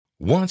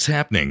What's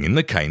happening in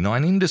the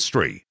canine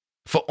industry?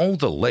 For all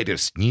the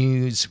latest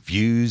news,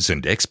 views,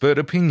 and expert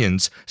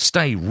opinions,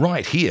 stay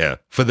right here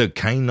for the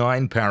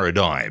Canine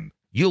Paradigm.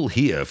 You'll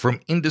hear from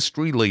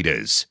industry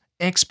leaders,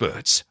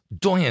 experts,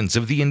 doyens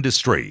of the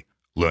industry,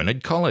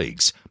 learned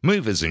colleagues,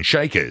 movers and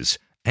shakers,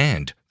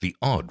 and the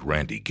odd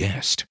randy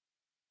guest.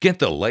 Get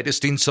the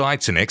latest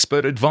insights and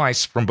expert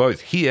advice from both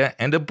here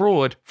and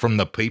abroad from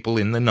the people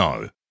in the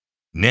know.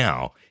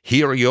 Now,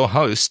 here are your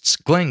hosts,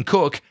 Glenn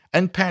Cook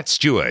and Pat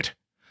Stewart.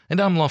 And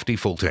I'm Lofty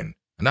Fulton,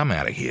 and I'm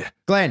out of here.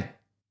 Glenn,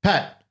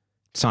 Pat,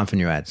 it's time for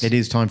new ads. it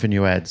is time for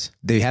new ads.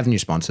 Do you have new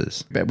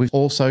sponsors? But we've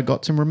also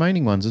got some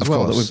remaining ones as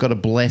well course. that we've got to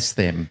bless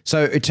them.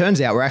 So it turns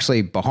out we're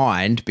actually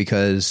behind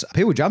because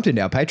people jumped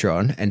into our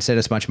Patreon and sent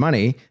us much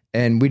money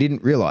and we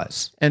didn't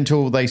realize.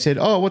 Until they said,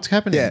 oh, what's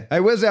happening? Yeah. Hey,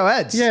 where's our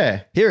ads?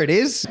 Yeah. Here it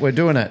is. We're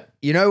doing it.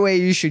 You know where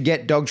you should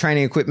get dog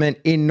training equipment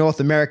in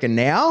North America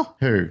now?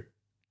 Who?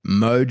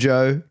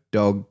 Mojo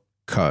Dog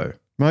Co.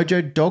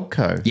 Mojo Dog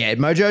Co. Yeah,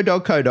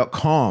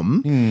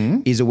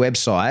 mojodogco.com is a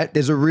website.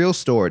 There's a real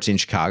store. It's in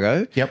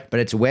Chicago. Yep.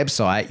 But it's a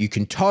website you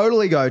can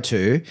totally go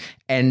to,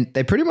 and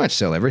they pretty much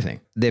sell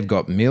everything. They've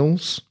got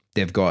meals.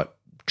 They've got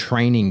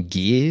training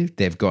gear.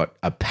 They've got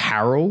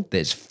apparel.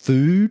 There's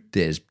food.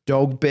 There's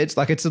dog beds.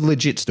 Like, it's a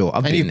legit store.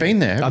 And you've been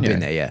there, haven't I've you? been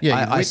there, yeah.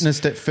 Yeah, you've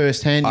witnessed it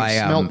firsthand. You've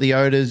smelt the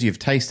odours. You've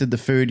tasted the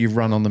food. You've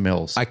run on the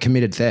mills. I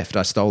committed theft.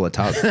 I stole a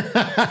tub.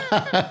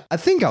 I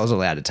think I was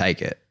allowed to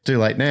take it. Too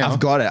late now.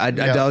 I've got it.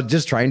 I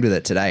just trained with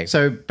it today.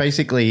 So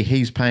basically,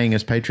 he's paying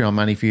us Patreon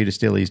money for you to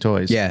steal his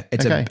toys. Yeah,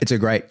 it's a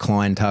great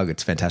Klein tug.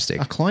 It's fantastic.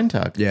 A Klein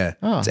tug. Yeah,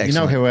 Oh, it's you know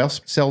excellent. who else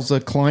sells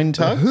a Klein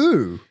tug?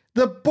 Who?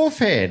 The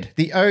Buffhead,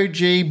 the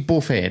OG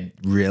Buffhead.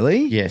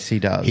 Really? Yes, he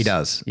does. He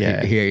does.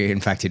 Yeah.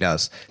 In fact, he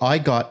does. I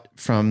got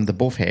from the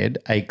Buffhead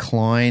a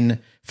Klein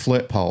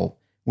flirt pole,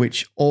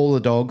 which all the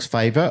dogs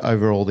favour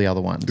over all the other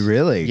ones.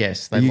 Really?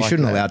 Yes. They You like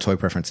shouldn't that. allow toy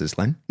preferences,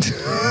 Len.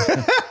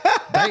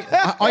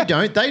 I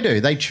don't. They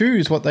do. They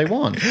choose what they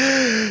want.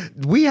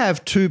 We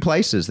have two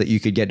places that you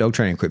could get dog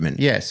training equipment.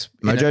 Yes.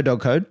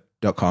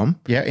 Mojodogcode.com.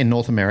 Yeah, in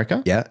North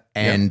America. Yeah.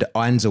 And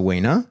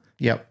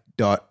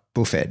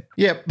Einzerwiener.buffed. Yep.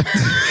 Yep.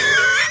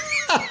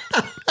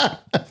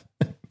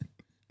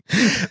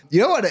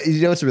 You know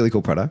what's a really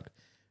cool product?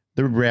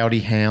 The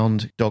Rowdy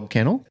Hound dog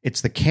kennel. It's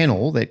the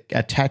kennel that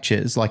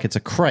attaches, like it's a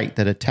crate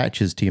that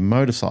attaches to your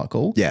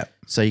motorcycle. Yeah.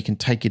 So you can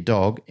take your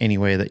dog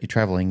anywhere that you're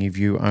traveling if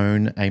you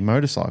own a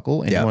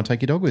motorcycle and Yeah. you want to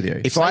take your dog with you.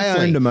 If I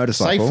owned a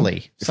motorcycle,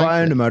 Safely.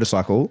 I owned a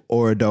motorcycle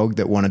or a dog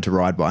that wanted to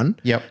ride one,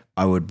 Yep.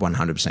 I would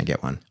 100%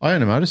 get one. I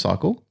own a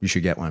motorcycle. You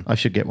should get one. I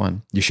should get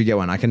one. You should get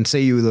one. I can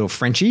see you with a little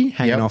Frenchie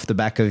hanging Yep. off the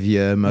back of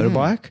your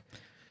motorbike.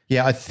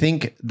 Yeah, I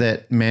think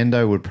that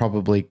Mando would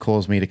probably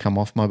cause me to come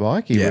off my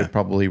bike. He Yeah. would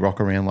probably rock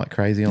around like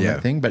crazy on Yeah.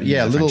 that thing. But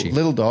Yeah, yeah, Frenchie.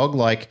 little dog,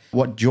 like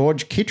what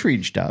George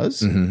Kittredge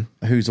does,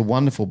 who's a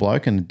wonderful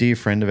bloke and a dear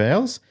friend of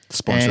ours.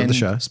 Sponsor of the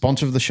show.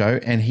 Sponsor of the show.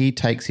 And he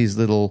takes his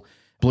little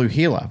blue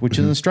heeler, which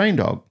is an Australian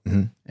dog.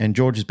 And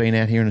George has been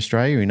out here in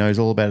Australia. He knows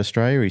all about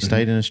Australia. He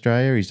stayed in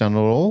Australia. He's done it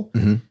all.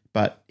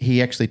 But he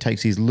actually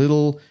takes his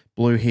little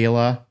blue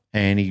heeler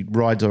and he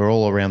rides her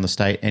all around the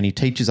state and he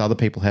teaches other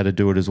people how to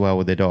do it as well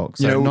with their dogs.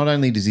 So You know- not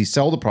only does he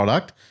sell the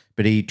product,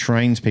 but he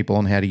trains people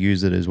on how to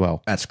use it as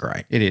well. That's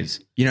great. It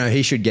is. You know,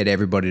 he should get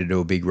everybody to do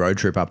a big road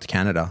trip up to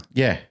Canada.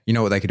 Yeah. You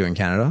know what they could do in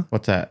Canada?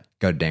 What's that?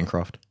 Go to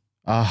Dancroft.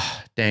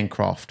 Dan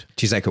Croft.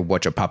 Geez, they could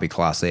watch a puppy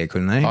class there,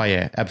 couldn't they? Oh,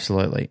 yeah,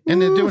 absolutely.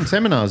 And they're doing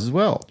seminars as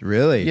well.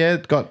 Really? Yeah,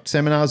 they've got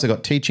seminars, they've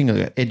got teaching,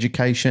 they've got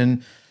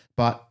education.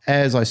 But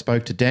as I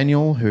spoke to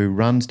Daniel, who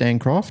runs Dan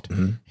Croft,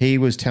 he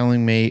was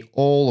telling me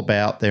all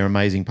about their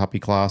amazing puppy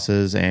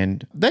classes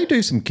and they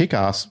do some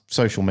kick-ass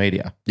social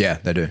media. Yeah,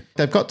 they do.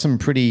 They've got some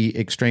pretty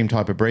extreme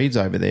type of breeds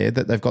over there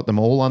that they've got them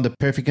all under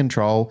perfect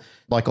control,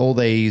 like all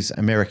these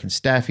American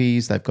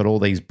Staffies. They've got all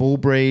these bull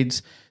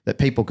breeds that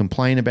people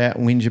complain about,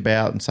 whinge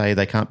about and say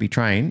they can't be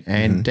trained.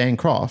 And Dan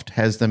Croft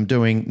has them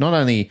doing not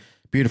only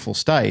beautiful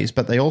stays,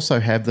 but they also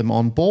have them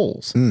on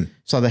balls.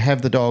 So they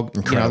have the dog,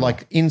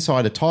 like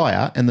inside a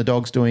tire and the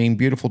dog's doing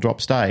beautiful drop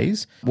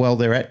stays while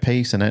they're at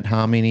peace and at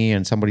harmony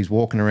and somebody's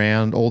walking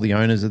around. All the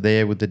owners are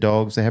there with the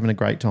dogs. They're having a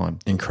great time.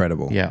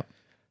 Incredible. Yeah.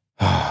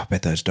 Oh, I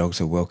bet those dogs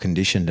are well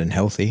conditioned and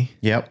healthy.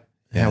 Yep.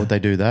 How would they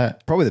do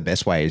that? Probably the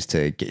best way is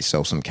to get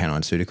yourself some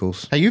canine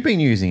pharmaceuticals. Hey, you've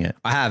been using it.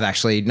 I have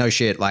actually, no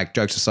shit, like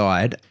jokes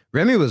aside.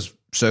 Remy was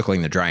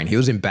circling the drain. He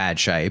was in bad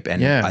shape.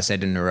 And Yeah. I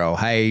said to Narelle,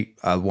 hey,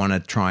 I want to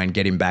try and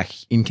get him back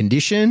in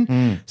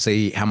condition,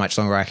 see how much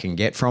longer I can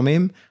get from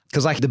him.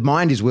 Because like the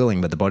mind is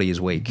willing, but the body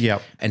is weak.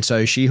 Yep. And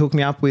so she hooked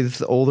me up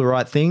with all the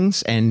right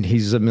things and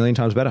he's a million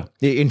times better.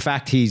 In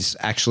fact, he's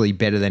actually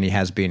better than he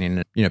has been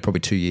in,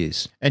 probably 2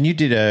 years. And you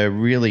did a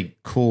really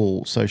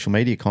cool social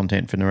media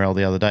content for Narelle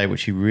the other day,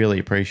 which he really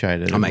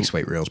appreciated. I make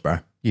sweet reels, bro.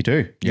 You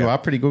do. You are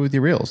pretty good with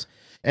your reels.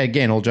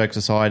 Again, all jokes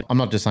aside, I'm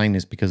not just saying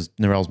this because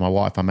Narelle's my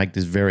wife. I make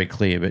this very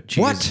clear, but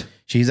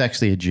She's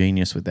actually a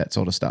genius with that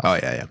sort of stuff. Oh,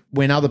 yeah.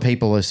 When other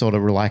people are sort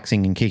of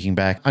relaxing and kicking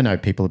back, I know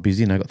people are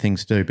busy and they've got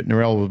things to do, but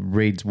Narelle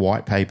reads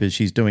white papers.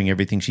 She's doing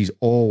everything. She's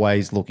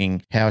always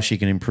looking how she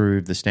can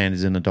improve the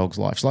standards in a dog's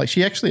life. Like,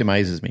 she actually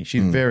amazes me.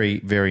 She's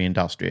very, very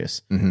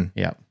industrious. Mm-hmm.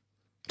 Yeah.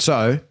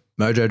 So,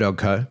 Mojo Dog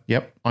Co.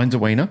 Yep.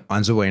 Einzelwiener.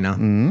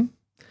 Einzelwiener.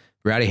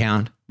 Rowdy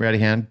Hound. Rowdy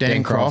Hound.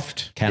 Dan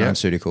Croft. Canine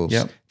Pharmaceuticals.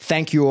 Yep.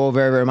 Thank you all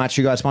very, very much.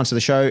 You guys sponsor the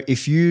show.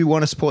 If you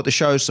want to support the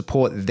show,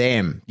 support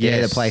them. They're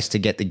Yes. the place to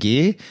get the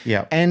gear.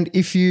 Yep. And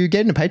if you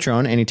get into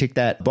Patreon and you tick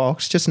that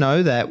box, just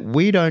know that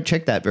we don't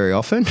check that very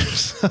often.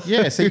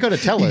 Yeah, so you got to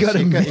tell us. You got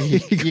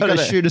to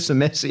gotta- shoot us a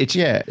message.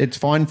 Yeah, it's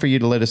fine for you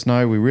to let us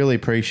know. We really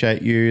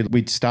appreciate you.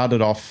 We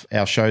started off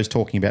our shows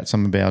talking about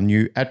some of our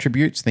new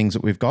attributes, things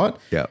that we've got.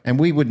 Yeah. And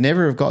we would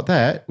never have got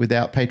that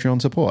without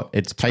Patreon support.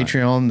 It's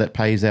Patreon that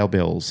pays our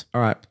bills.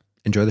 All right.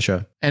 Enjoy the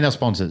show. And our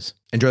sponsors.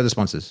 Enjoy the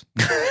sponsors.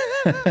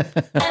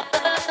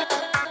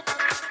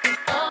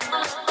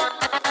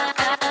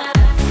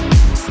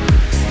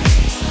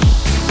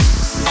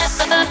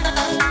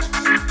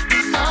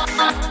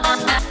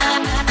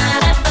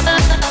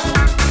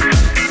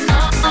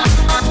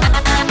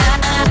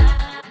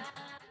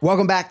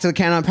 Welcome back to the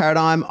Canine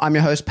Paradigm. I'm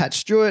your host, Pat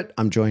Stewart.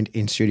 I'm joined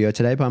in studio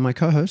today by my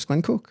co-host,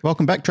 Glenn Cook.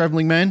 Welcome back,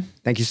 travelling man.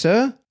 Thank you,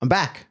 sir. I'm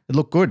back. It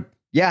looked good.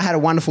 Yeah, I had a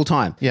wonderful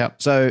time. Yeah.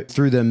 So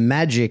through the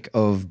magic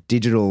of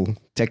digital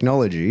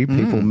technology,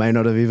 people may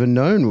not have even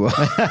known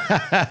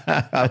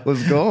I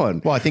was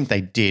gone. Well, I think they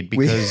did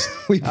because...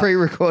 We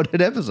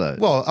pre-recorded episodes.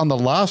 Well, on the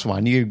last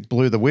one, you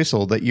blew the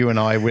whistle that you and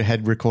I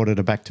had recorded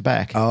a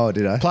back-to-back. Oh,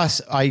 did I?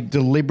 Plus, I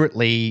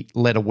deliberately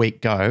let a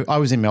week go. I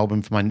was in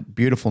Melbourne for my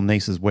beautiful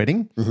niece's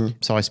wedding.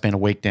 So I spent a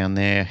week down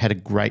there, had a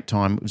great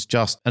time. It was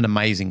just an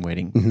amazing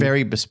wedding.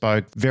 Very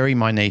bespoke, very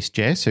my niece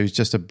Jess, who's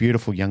just a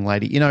beautiful young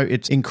lady. You know,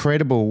 it's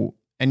incredible.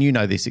 And you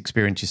know this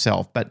experience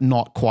yourself, but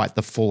not quite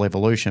the full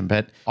evolution.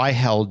 But I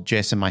held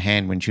Jess in my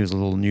hand when she was a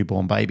little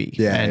newborn baby.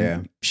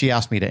 And she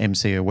asked me to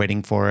MC her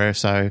wedding for her.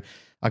 So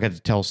I got to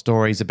tell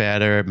stories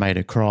about her. It made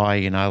her cry,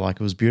 you know,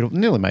 like it was beautiful. It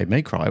nearly made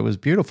me cry. It was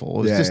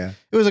beautiful. It was It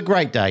was a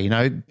great day, you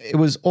know. It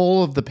was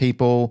all of the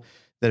people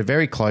that are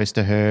very close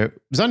to her.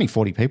 It was only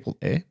 40 people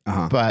there,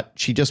 but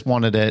she just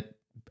wanted it,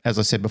 as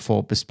I said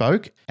before,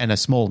 bespoke and a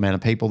small amount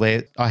of people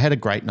there. I had a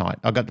great night.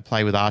 I got to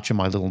play with Archer,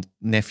 my little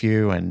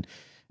nephew, and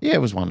yeah,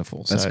 it was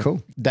wonderful. That's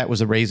cool. That was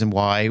a reason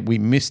why we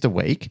missed a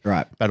week.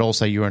 Right. But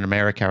also you were in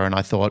America, and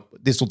I thought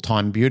this will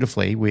time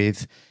beautifully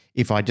with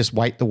if I just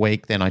wait the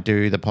week, then I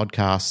do the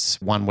podcasts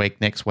 1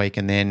 week, next week,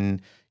 and then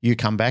you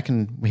come back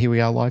and here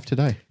we are live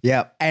today.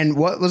 Yeah. And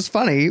what was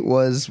funny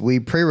was we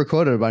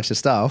pre-recorded a bunch of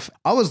stuff.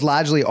 I was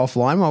largely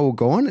offline while we were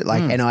gone.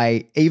 And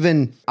I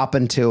even up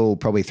until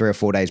probably 3 or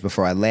 4 days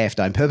before I left,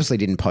 I purposely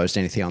didn't post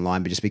anything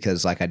online, but just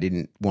because I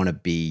didn't want to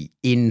be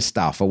in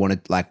stuff. I wanted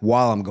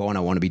while I'm gone,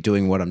 I want to be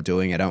doing what I'm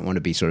doing. I don't want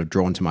to be sort of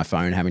drawn to my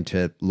phone, having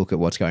to look at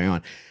what's going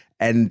on.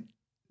 And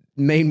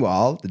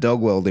meanwhile, the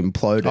dog world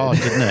imploded. Oh,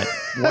 didn't it?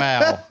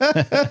 Wow.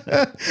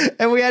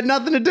 And we had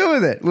nothing to do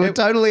with it. We were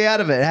totally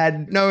out of it,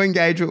 had no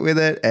engagement with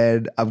it,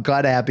 and I'm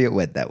kind of happy it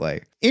went that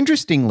way.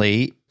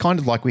 Interestingly, kind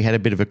of like we had a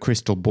bit of a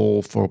crystal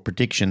ball for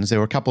predictions, there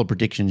were a couple of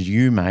predictions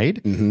you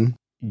made.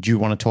 Do you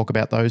want to talk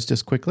about those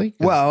just quickly?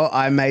 Well,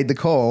 I made the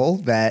call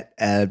that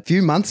a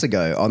few months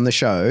ago on the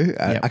show,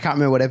 I can't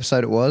remember what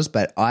episode it was,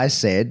 but I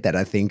said that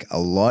I think a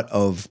lot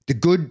of the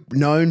good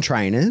known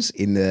trainers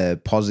in the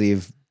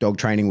positive dog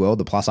training world,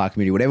 the plus R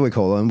community, whatever we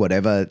call them,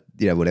 whatever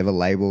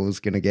label is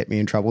going to get me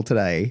in trouble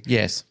today,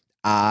 yes,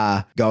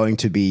 are going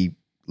to be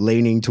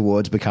leaning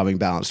towards becoming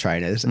balanced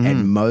trainers,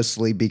 and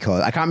mostly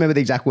because I can't remember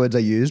the exact words I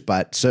used,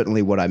 but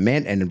certainly what I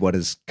meant and what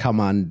has come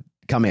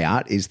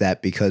out is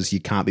that because you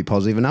can't be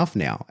positive enough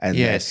now, and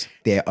that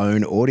their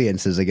own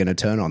audiences are going to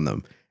turn on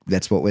them.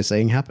 That's what we're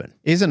seeing happen.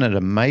 Isn't it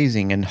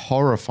amazing and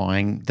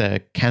horrifying,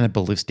 the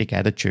cannibalistic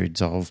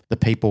attitudes of the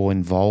people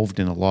involved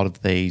in a lot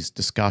of these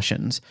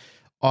discussions?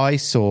 I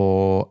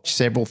saw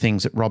several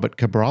things at Robert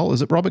Cabral.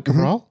 Is it Robert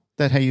Cabral? Is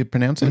that how you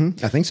pronounce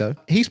it? I think so.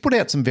 He's put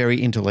out some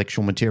very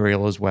intellectual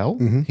material as well.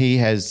 He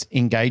has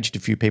engaged a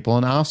few people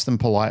and asked them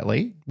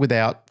politely,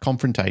 without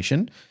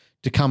confrontation,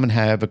 to come and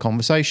have a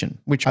conversation,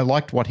 which I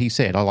liked what he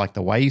said. I liked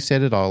the way he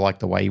said it. I liked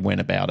the way he went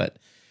about it.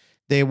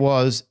 There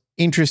was,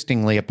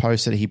 interestingly, a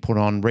post that he put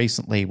on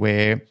recently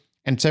where,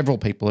 and several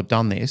people have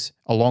done this,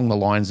 along the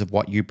lines of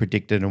what you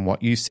predicted and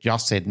what you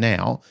just said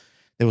now,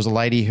 there was a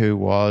lady who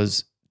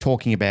was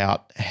talking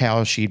about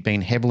how she'd been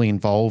heavily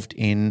involved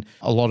in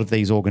a lot of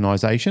these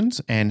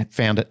organisations and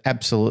found it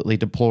absolutely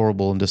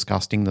deplorable and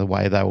disgusting the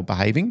way they were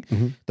behaving,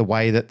 the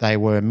way that they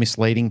were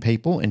misleading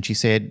people. And she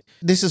said,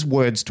 this is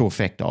words to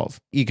effect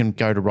of. You can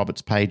go to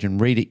Robert's page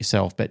and read it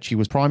yourself, but she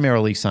was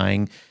primarily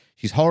saying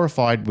she's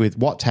horrified with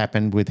what's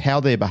happened, with how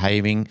they're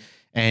behaving,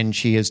 and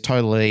she has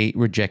totally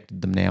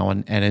rejected them now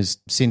and has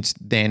since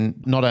then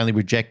not only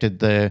rejected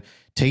the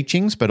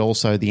teachings but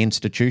also the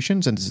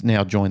institutions and has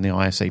now joined the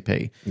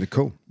ISCP.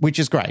 Cool. Which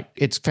is great.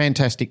 It's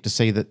fantastic to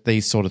see that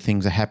these sort of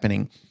things are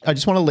happening. I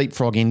just want to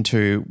leapfrog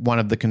into one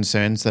of the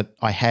concerns that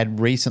I had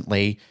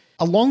recently.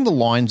 along the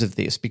lines of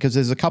this, because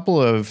there's a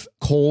couple of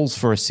calls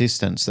for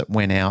assistance that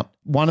went out.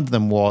 One of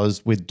them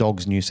was with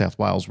Dogs New South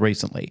Wales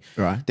recently.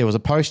 Right. There was a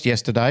post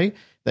yesterday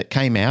that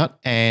came out,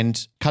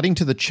 and cutting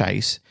to the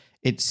chase,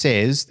 it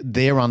says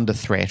they're under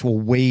threat, or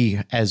we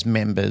as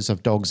members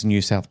of Dogs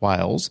New South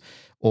Wales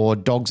or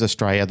Dogs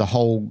Australia, the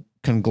whole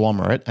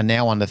conglomerate, are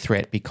now under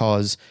threat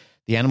because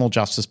the Animal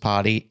Justice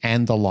Party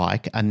and the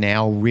like are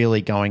now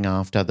really going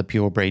after the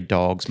purebred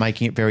dogs,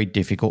 making it very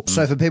difficult.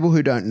 So for people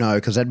who don't know,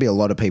 because that'd be a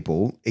lot of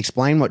people,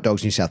 explain what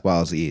Dogs New South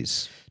Wales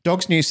is.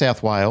 Dogs New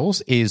South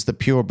Wales is the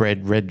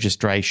purebred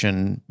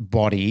registration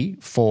body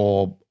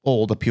for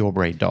all the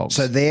purebred dogs.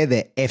 So they're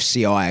the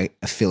FCI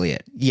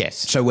affiliate. Yes.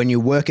 So when you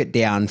work it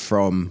down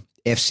from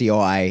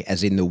FCI,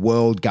 as in the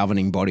world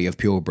governing body of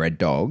purebred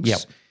dogs, Yep.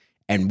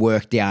 and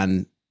work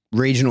down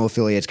regional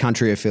affiliates,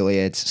 country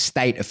affiliates,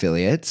 state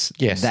affiliates,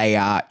 Yes. they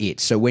are it.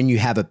 So when you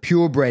have a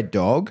purebred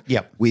dog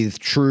Yep. with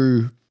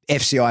true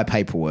FCI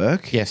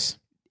paperwork, Yes.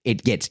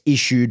 it gets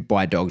issued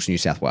by Dogs New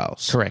South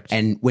Wales. Correct.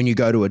 And when you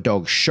go to a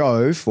dog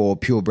show for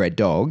purebred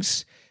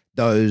dogs,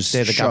 those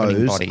They're the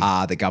governing shows body.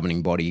 are the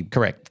governing body.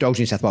 Correct. Dogs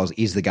New South Wales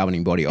is the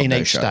governing body of In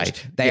those each shows.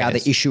 state, They are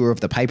yes. the issuer of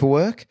the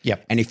paperwork.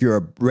 Yep. And if you're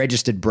a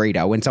registered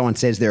breeder, when someone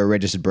says they're a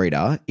registered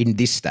breeder in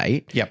this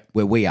state, Yep.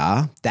 where we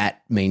are,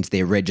 that means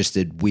they're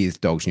registered with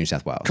Dogs New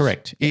South Wales.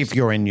 Correct. If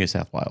you're in New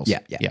South Wales. Yeah,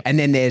 yeah. And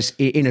then there's,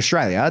 in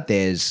Australia,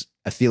 there's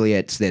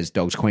affiliates, there's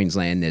Dogs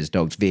Queensland, there's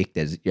Dogs Vic,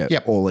 there's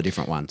Yep. all the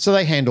different ones. So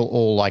they handle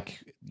all, like,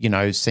 you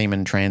know,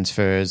 semen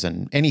transfers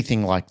and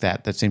anything like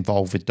that that's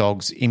involved with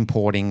dogs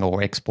importing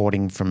or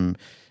exporting from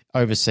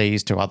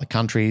overseas to other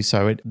countries.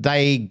 So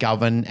they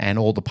govern, and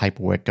all the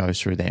paperwork goes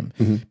through them.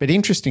 Mm-hmm. But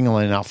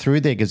interestingly enough,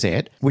 through their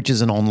Gazette, which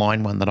is an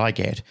online one that I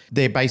get,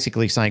 they're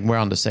basically saying we're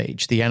under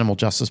siege. The Animal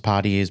Justice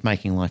Party is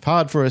making life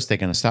hard for us. They're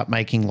going to start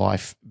making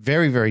life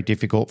very, very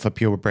difficult for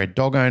purebred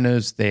dog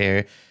owners.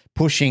 They're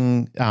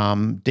pushing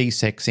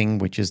desexing,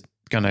 which is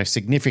going to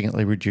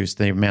significantly reduce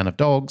the amount of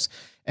dogs.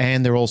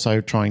 And they're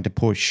also trying to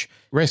push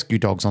rescue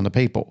dogs onto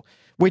people,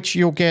 which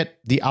you'll get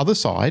the other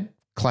side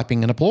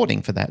clapping and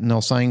applauding for that. And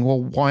they're saying,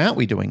 well, why aren't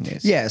we doing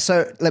this? Yeah,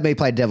 so let me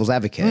play devil's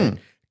advocate.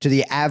 To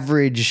the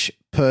average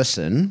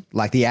person,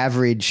 like the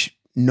average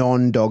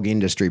non-dog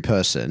industry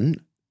person,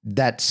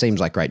 that seems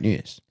like great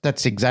news.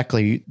 That's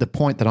exactly the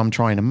point that I'm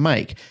trying to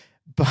make.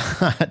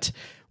 But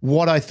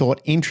what I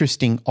thought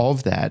interesting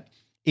of that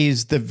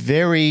is the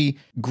very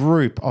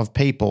group of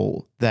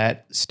people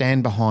that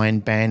stand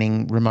behind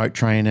banning remote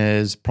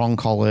trainers, prong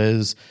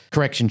collars,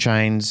 correction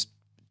chains,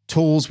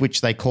 tools which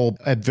they call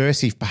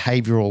aversive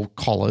behavioural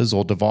collars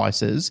or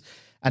devices,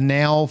 are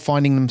now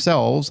finding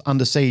themselves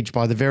under siege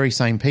by the very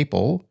same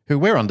people who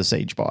we're under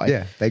siege by.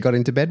 Yeah, they got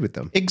into bed with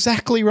them.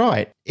 Exactly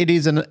right. It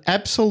is an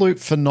absolute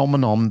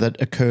phenomenon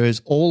that occurs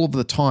all of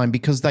the time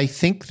because they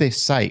think they're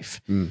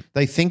safe.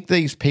 They think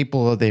these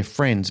people are their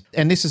friends.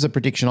 And this is a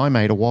prediction I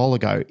made a while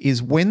ago,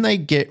 is when they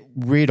get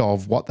rid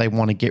of what they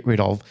want to get rid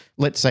of,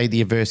 let's say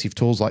the aversive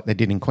tools like they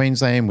did in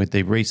Queensland with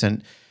the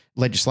recent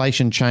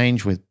legislation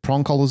change with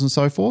prong collars and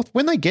so forth,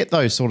 when they get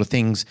those sort of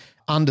things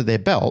under their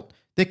belt,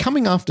 they're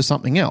coming after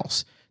something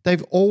else.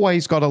 They've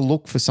always got to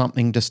look for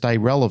something to stay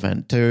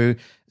relevant, to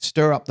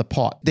stir up the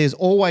pot. There's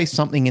always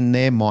something in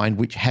their mind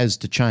which has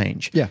to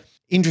change. Yeah.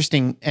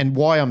 Interesting, and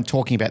why I'm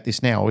talking about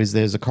this now is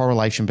there's a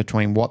correlation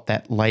between what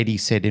that lady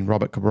said in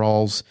Robert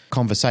Cabral's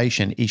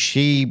conversation. Is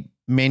she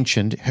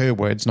mentioned, her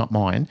words, not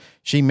mine,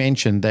 she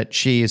mentioned that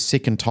she is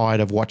sick and tired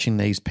of watching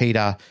these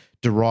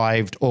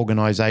PETA-derived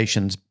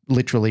organisations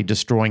literally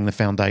destroying the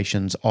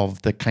foundations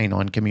of the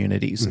canine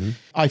communities.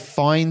 I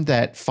find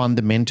that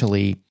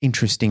fundamentally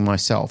interesting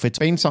myself. It's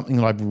been something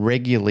that I've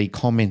regularly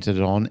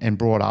commented on and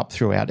brought up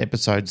throughout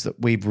episodes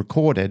that we've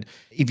recorded.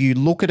 If you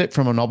look at it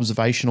from an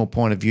observational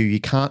point of view, you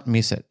can't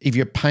miss it. If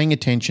you're paying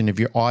attention, if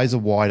your eyes are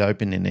wide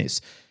open in this,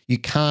 you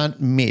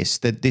can't miss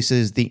that this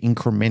is the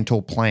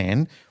incremental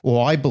plan,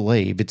 or I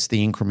believe it's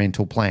the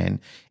incremental plan,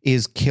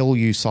 is kill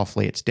you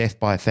softly. It's death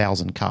by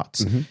 1,000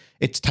 cuts.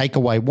 It's take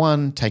away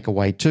 1, take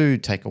away 2,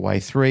 take away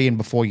 3, and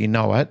before you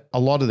know it, a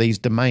lot of these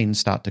domains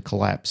start to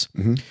collapse.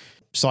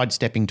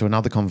 Sidestepping to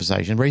another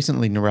conversation,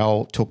 recently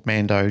Narelle took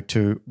Mando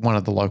to one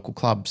of the local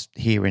clubs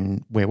here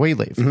in where we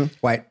live.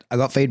 Wait, I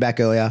got feedback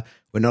earlier.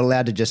 We're not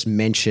allowed to just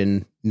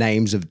mention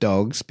names of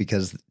dogs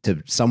because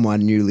to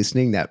someone new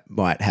listening, that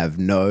might have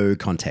no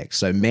context.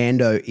 So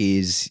Mando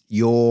is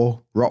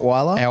your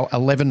Rottweiler? Our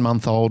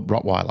 11-month-old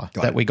Rottweiler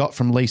that we got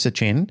from Lisa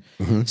Chin,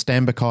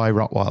 Stambakai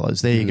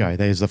Rottweilers. There you go.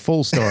 There's the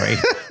full story.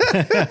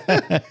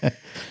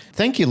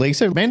 Thank you,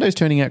 Lisa. Mando's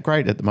turning out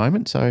great at the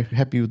moment, so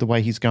happy with the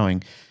way he's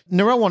going.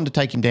 Narelle wanted to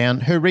take him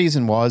down. Her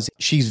reason was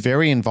she's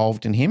very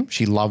involved in him.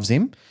 She loves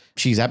him.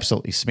 She's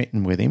absolutely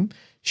smitten with him.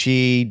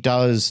 She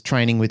does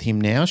training with him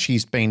now.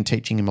 She's been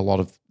teaching him a lot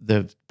of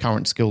the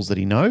current skills that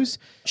he knows.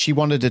 She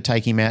wanted to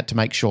take him out to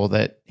make sure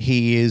that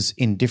he is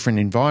in different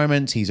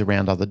environments, he's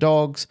around other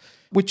dogs,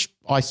 which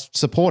I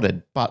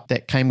supported, but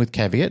that came with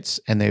caveats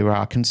and there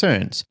are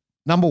concerns.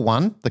 Number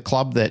one, the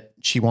club that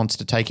she wants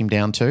to take him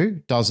down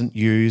to doesn't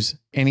use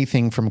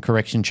anything from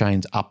correction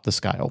chains up the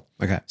scale.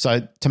 Okay.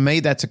 So to me,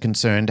 that's a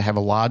concern to have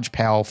a large,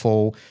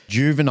 powerful,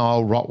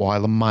 juvenile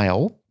Rottweiler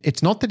male.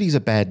 It's not that he's a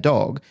bad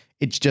dog.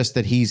 It's just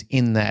that he's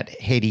in that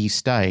heady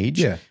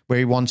stage where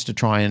he wants to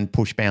try and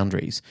push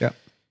boundaries. Yeah.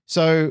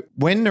 So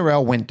when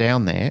Narelle went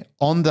down there,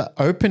 on the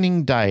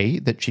opening day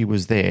that she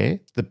was there,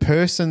 the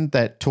person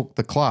that took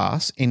the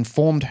class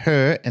informed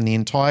her and the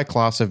entire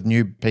class of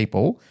new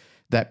people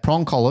that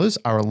prong collars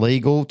are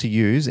illegal to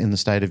use in the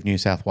state of New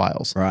South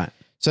Wales. Right.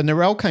 So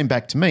Narelle came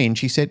back to me and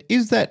she said,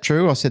 is that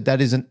true? I said,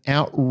 that is an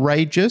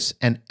outrageous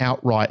and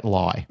outright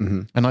lie.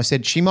 Mm-hmm. And I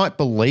said, she might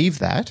believe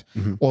that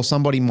or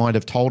somebody might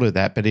have told her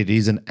that, but it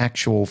is an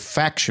actual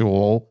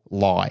factual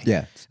lie.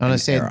 Yeah. And I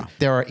said, error.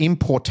 there are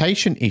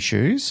importation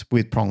issues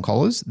with prong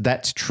collars.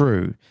 That's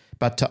true.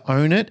 But to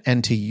own it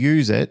and to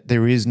use it,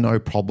 there is no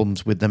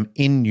problems with them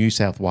in New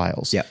South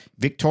Wales. Yep.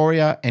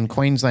 Victoria and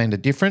Queensland are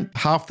different.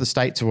 Half the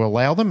states will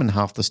allow them and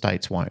half the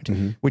states won't,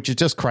 which is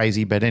just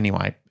crazy. But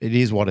anyway, it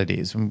is what it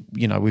is. And,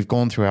 you know, we've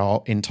gone through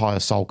our entire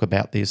sulk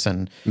about this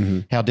and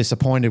how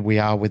disappointed we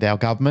are with our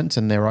governments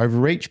and their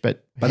overreach.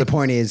 But the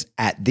point is,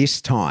 at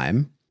this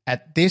time,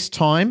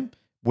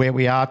 where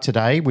we are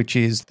today, which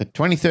is the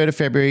 23rd of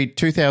February,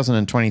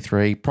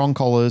 2023, prong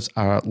collars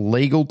are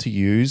legal to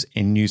use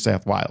in New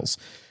South Wales.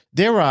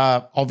 There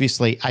are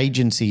obviously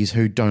agencies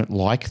who don't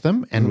like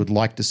them and would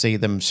like to see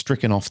them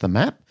stricken off the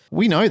map.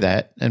 We know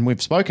that, and we've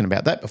spoken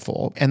about that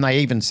before. And they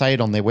even say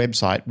it on their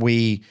website,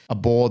 we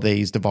abhor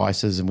these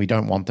devices and we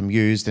don't want them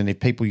used. And if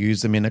people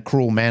use them in a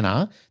cruel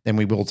manner, then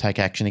we will take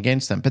action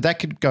against them. But that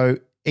could go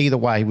either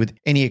way with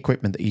any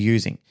equipment that you're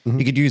using.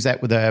 You could use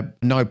that with a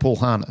no-pull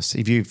harness.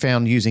 If you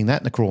found using that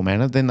in a cruel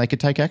manner, then they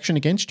could take action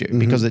against you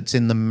because it's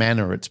in the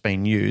manner it's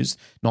been used,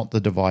 not the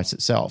device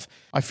itself.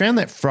 I found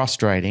that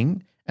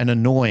frustrating and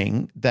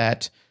annoying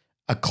that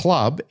a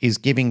club is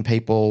giving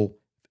people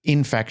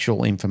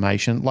infactual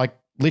information, like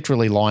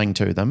literally lying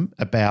to them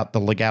about the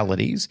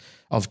legalities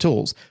of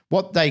tools.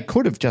 What they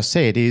could have just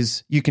said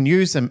is you can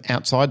use them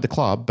outside the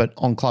club, but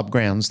on club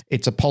grounds,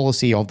 it's a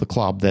policy of the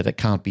club that it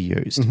can't be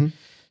used.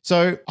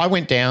 So I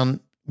went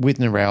down with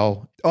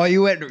Narelle. oh,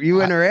 you went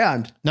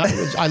around. No,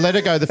 I let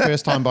her go the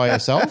first time by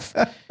herself,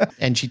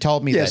 and she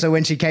told me Yeah. that So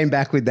when she came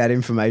back with that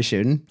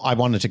information, I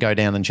wanted to go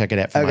down and check it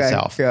out for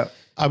myself. Yeah.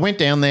 I went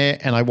down there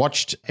and I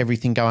watched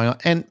everything going on.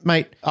 And,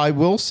 mate, I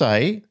will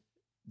say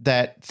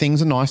that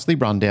things are nicely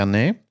run down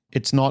there.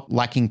 It's not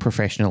lacking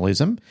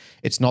professionalism.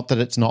 It's not that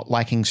it's not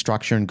lacking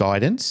structure and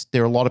guidance.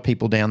 There are a lot of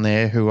people down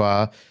there who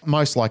are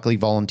most likely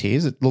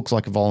volunteers. It looks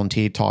like a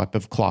volunteer type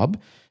of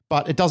club.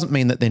 But it doesn't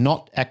mean that they're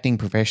not acting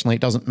professionally.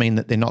 It doesn't mean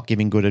that they're not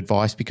giving good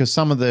advice because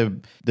some of the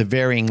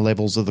varying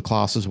levels of the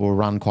classes will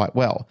run quite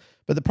well.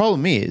 But the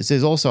problem is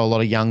there's also a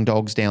lot of young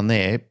dogs down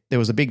there. There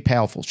was a big,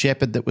 powerful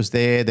shepherd that was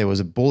there. There was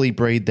a bully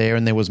breed there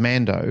and there was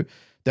Mando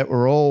that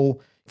were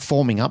all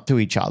forming up to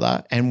each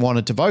other and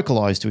wanted to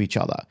vocalize to each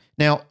other.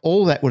 Now,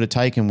 all that would have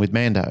taken with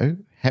Mando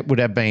would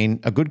have been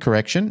a good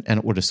correction and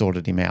it would have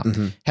sorted him out.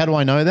 How do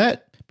I know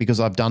that? Because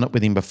I've done it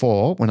with him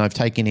before when I've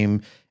taken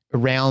him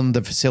around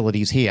the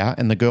facilities here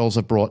and the girls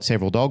have brought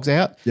several dogs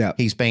out. Yeah.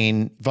 He's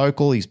been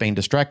vocal. He's been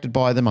distracted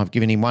by them. I've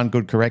given him one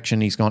good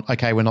correction. He's gone,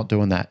 okay, we're not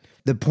doing that.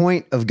 The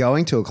point of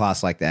going to a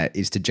class like that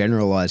is to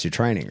generalize your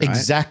training, right?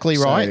 Exactly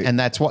right. And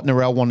that's what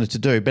Narelle wanted to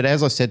do. But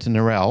as I said to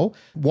Narelle,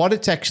 what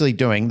it's actually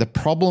doing, the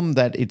problem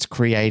that it's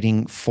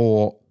creating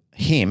for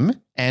him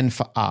and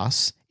for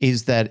us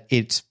is that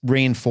it's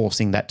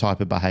reinforcing that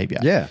type of behavior.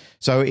 Yeah.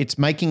 So it's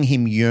making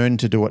him yearn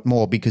to do it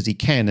more because he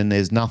can and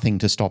there's nothing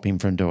to stop him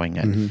from doing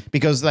it.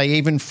 Because they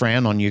even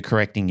frown on you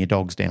correcting your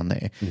dogs down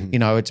there. You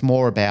know, it's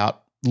more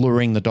about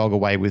luring the dog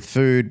away with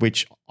food,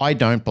 which I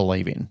don't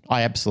believe in.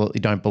 I absolutely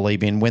don't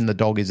believe in when the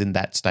dog is in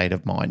that state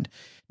of mind.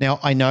 Now,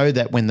 I know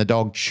that when the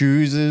dog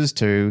chooses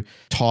to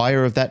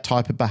tire of that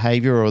type of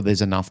behavior or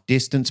there's enough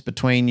distance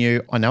between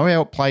you, I know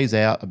how it plays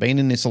out. I've been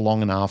in this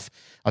long enough.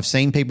 I've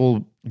seen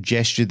people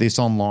gesture this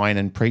online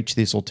and preach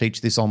this or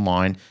teach this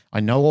online. I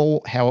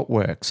know how it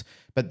works.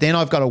 But then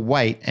I've got to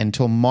wait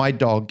until my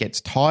dog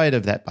gets tired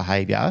of that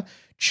behavior,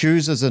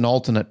 chooses an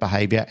alternate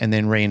behavior, and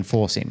then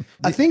reinforce him.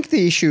 I think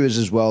the issue is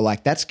as well,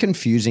 like that's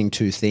confusing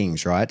two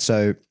things, right?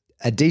 So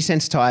a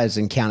desensitized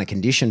and counter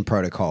condition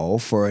protocol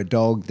for a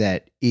dog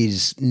that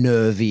is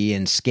nervy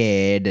and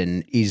scared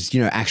and is,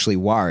 you know, actually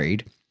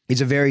worried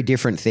is a very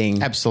different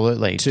thing.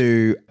 Absolutely.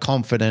 To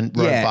confident,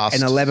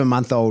 robust. An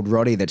 11-month-old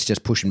Roddy that's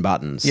just pushing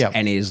buttons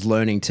and is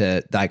learning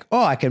to like,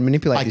 oh, I can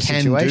manipulate this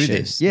situation. Do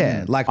this.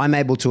 Yeah, like I'm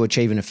able to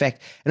achieve an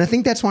effect. And I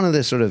think that's one of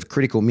the sort of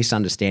critical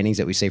misunderstandings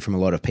that we see from a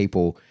lot of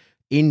people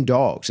in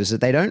dogs is that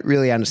they don't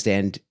really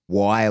understand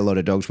why a lot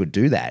of dogs would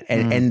do that.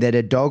 And that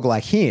a dog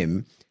like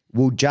him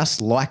will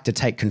just like to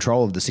take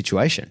control of the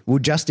situation, will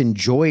just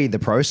enjoy the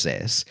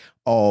process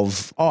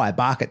of, oh, I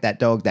bark at that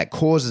dog, that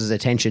causes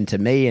attention to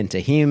me and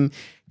to him.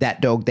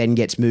 That dog then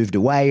gets moved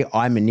away.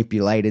 I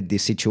manipulated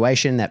this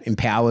situation that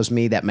empowers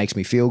me, that makes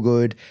me feel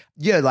good.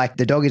 Yeah, like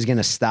the dog is going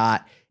to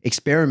start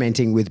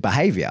experimenting with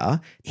behavior,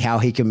 how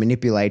he can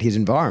manipulate his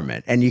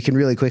environment. And you can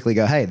really quickly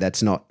go, hey,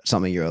 that's not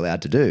something you're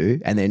allowed to do.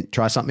 And then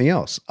try something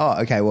else.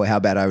 Oh, okay, well, how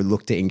about I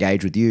look to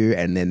engage with you?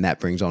 And then that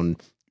brings on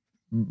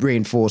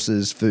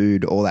reinforces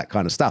food, all that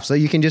kind of stuff. So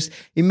you can just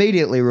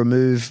immediately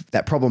remove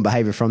that problem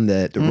behavior from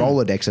the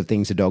Rolodex of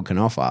things a dog can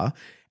offer,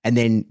 and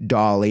then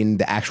dial in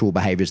the actual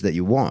behaviors that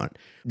you want.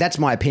 That's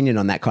my opinion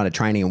on that kind of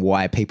training, and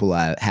why people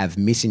have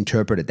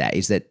misinterpreted that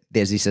is that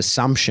there's this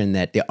assumption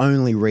that the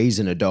only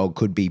reason a dog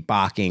could be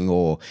barking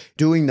or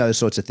doing those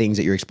sorts of things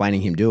that you're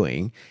explaining him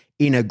doing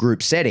in a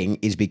group setting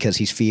is because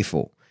he's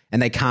fearful.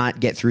 And they can't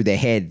get through their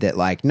head that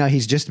like, no,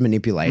 he's just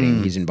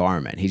manipulating his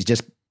environment. He's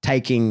just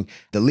taking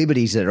the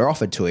liberties that are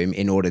offered to him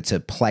in order to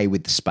play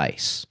with the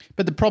space.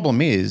 But the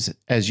problem is,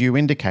 as you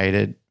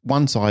indicated,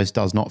 one size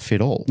does not fit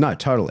all. No,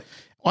 totally.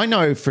 I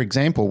know, for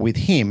example, with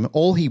him,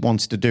 all he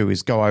wants to do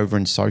is go over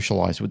and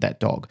socialize with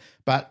that dog,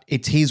 but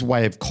it's his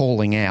way of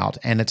calling out,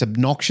 and it's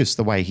obnoxious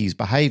the way he's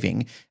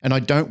behaving, and I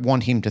don't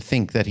want him to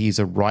think that he's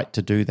a right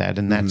to do that,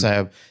 and that's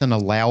an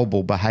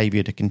allowable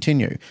behavior to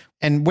continue.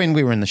 And when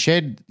we were in the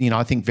shed,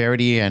 I think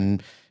Verity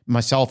and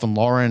myself and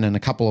Lauren and a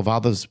couple of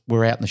others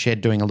were out in the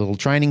shed doing a little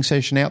training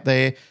session out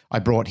there. I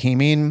brought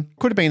him in.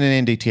 Could have been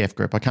an NDTF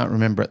group. I can't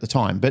remember at the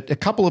time, but a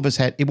couple of us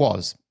it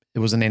was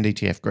an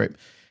NDTF group.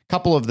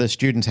 Couple of the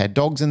students had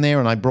dogs in there,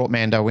 and I brought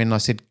Mando in and I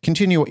said,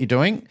 continue what you're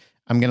doing.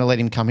 I'm going to let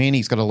him come in.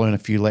 He's got to learn a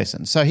few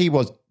lessons. So he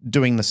was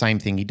doing the same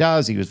thing he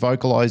does. He was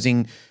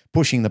vocalizing,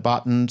 pushing the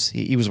buttons.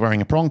 He was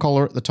wearing a prong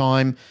collar at the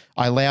time.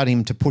 I allowed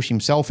him to push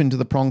himself into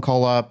the prong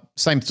collar.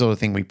 Same sort of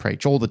thing we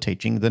preach, all the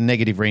teaching, the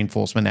negative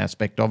reinforcement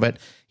aspect of it.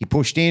 He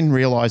pushed in,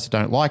 realized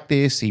I don't like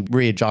this. He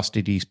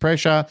readjusted his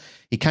pressure.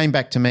 He came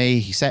back to me.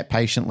 He sat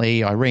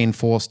patiently. I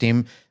reinforced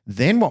him.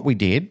 Then what we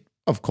did,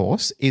 of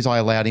course, is I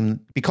allowed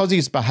him, because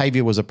his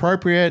behavior was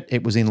appropriate,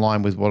 it was in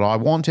line with what I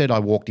wanted, I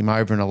walked him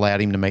over and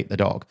allowed him to meet the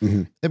dog.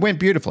 It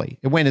went beautifully.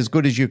 It went as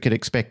good as you could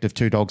expect of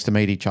two dogs to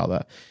meet each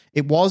other.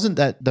 It wasn't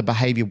that the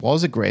behavior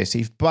was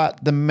aggressive,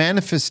 but the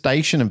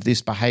manifestation of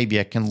this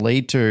behavior can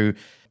lead to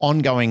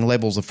ongoing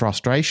levels of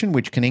frustration,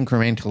 which can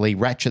incrementally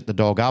ratchet the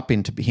dog up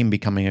into him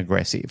becoming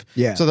aggressive.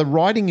 Yeah. So the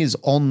writing is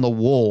on the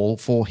wall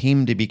for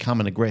him to become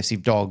an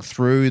aggressive dog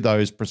through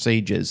those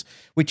procedures,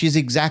 which is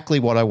exactly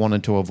what I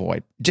wanted to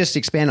avoid. Just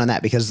expand on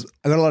that, because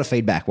I got a lot of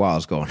feedback while I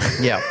was gone.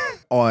 Yeah.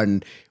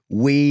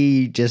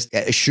 We just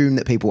assume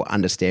that people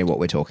understand what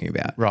we're talking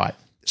about. Right.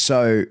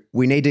 So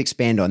we need to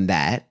expand on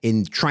that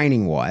in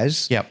training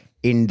wise. Yep.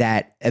 In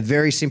that a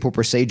very simple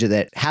procedure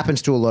that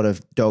happens to a lot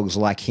of dogs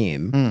like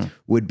him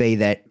would be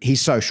that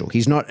he's social.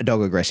 He's not a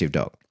dog aggressive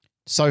dog.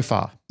 So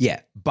far. Yeah.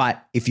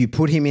 But if you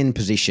put him in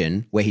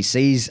position where he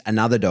sees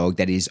another dog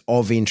that is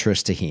of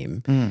interest to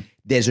him,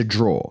 there's a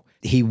draw.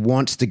 He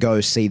wants to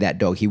go see that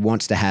dog. He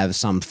wants to have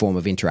some form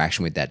of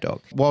interaction with that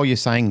dog. While you're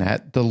saying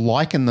that, the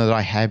liken that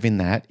I have in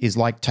that is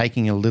like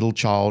taking a little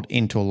child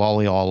into a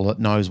lolly aisle that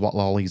knows what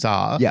lollies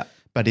are. Yeah.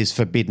 But is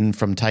forbidden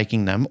from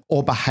taking them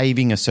or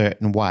behaving a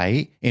certain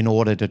way in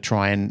order to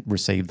try and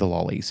receive the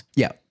lollies.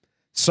 Yeah.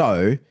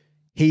 So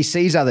he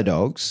sees other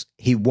dogs.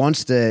 He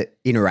wants to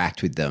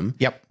interact with them.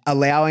 Yep.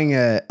 Allowing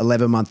a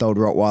 11-month-old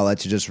Rottweiler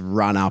to just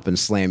run up and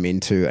slam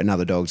into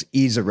another dog's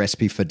is a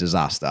recipe for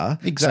disaster.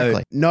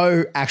 Exactly. So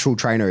no actual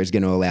trainer is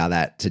going to allow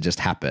that to just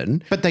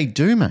happen. But they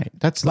do, mate.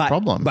 That's the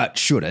problem. But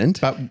shouldn't.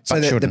 But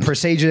so shouldn't. The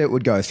procedure that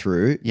would go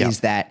through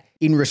is that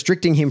in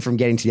restricting him from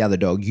getting to the other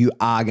dog, you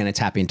are going to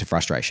tap into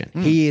frustration.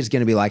 He is going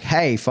to be like,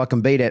 hey,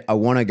 fucking beat it. I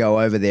want to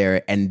go over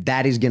there. And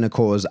that is going to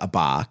cause a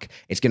bark.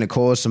 It's going to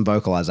cause some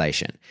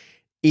vocalization.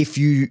 If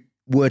you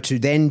were to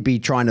then be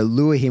trying to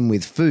lure him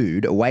with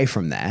food away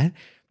from that,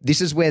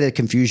 this is where the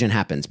confusion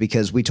happens,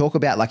 because we talk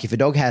about like if a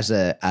dog has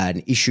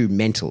an issue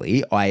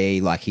mentally, i.e.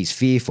 like he's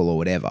fearful or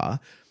whatever,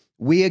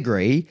 we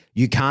agree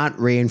you can't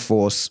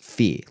reinforce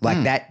fear.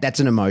 Like that's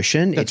an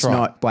emotion. That's it's right.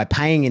 not by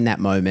paying in that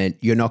moment,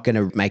 you're not going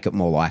to make it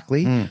more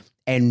likely.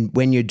 And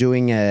when you're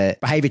doing a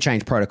behavior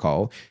change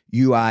protocol,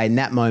 you are in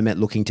that moment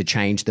looking to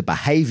change the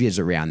behaviors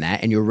around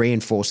that, and you're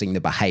reinforcing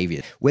the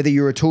behavior. Whether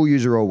you're a tool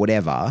user or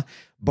whatever,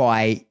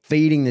 by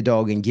feeding the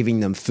dog and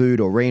giving them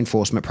food or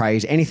reinforcement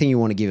praise, anything you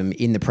want to give them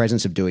in the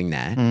presence of doing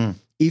that,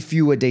 if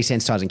you were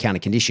desensitizing counter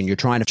condition, you're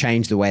trying to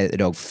change the way that the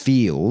dog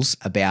feels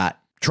about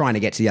trying to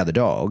get to the other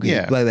dog,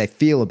 whether they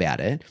feel about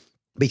it.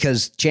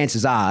 Because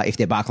chances are, if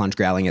they're bark lunge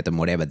growling at them,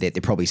 whatever, they're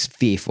probably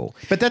fearful.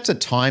 But that's a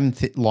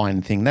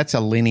timeline thing. That's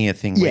a linear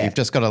thing where you've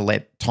just got to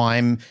let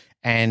time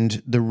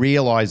and the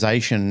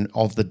realization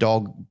of the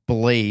dog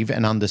believe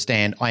and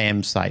understand I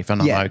am safe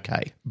and I'm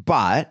okay.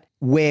 But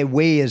where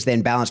we as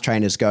then balance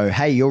trainers go,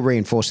 hey, you're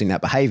reinforcing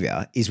that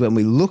behavior, is when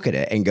we look at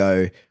it and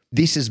go,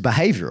 this is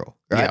behavioral,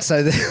 right? Yep.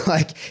 So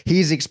like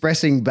he's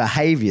expressing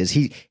behaviors.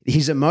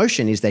 His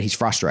emotion is that he's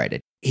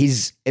frustrated.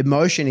 His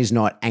emotion is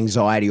not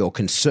anxiety or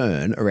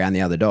concern around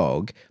the other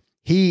dog.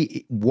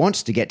 He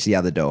wants to get to the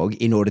other dog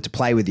in order to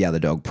play with the other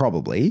dog,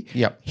 probably.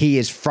 Yep. He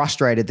is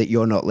frustrated that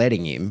you're not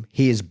letting him.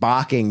 He is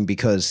barking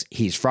because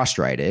he's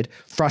frustrated.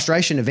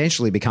 Frustration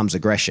eventually becomes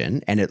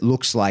aggression, and it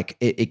looks like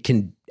it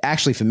can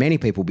actually, for many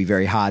people, be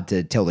very hard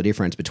to tell the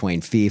difference between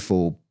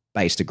fearful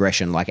based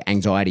aggression, like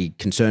anxiety,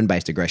 concern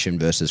based aggression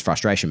versus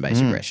frustration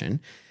based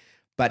aggression.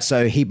 But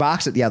so he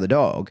barks at the other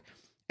dog.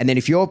 And then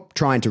if you're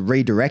trying to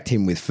redirect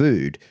him with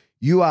food,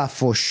 you are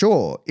for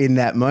sure in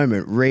that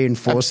moment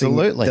reinforcing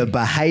the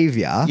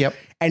behavior. Yep.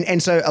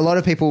 And so a lot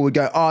of people would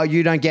go, oh,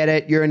 you don't get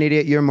it. You're an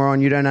idiot. You're a moron.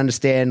 You don't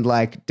understand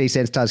like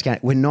desensitized counter.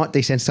 We're not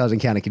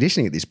desensitizing counter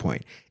conditioning at this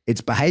point.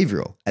 It's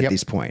behavioral at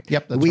this point.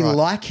 Yep, that's we right.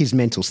 like his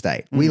mental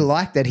state. We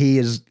like that he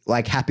is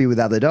like happy with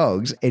other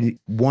dogs and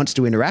wants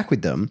to interact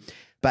with them.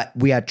 But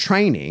we are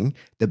training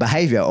the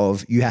behavior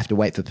of you have to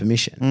wait for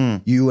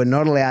permission. You are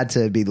not allowed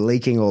to be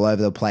leaking all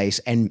over the place.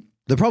 And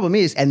the problem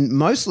is, and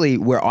mostly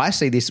where I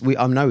see this,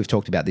 I know we've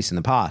talked about this in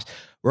the past,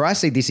 where I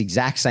see this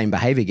exact same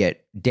behavior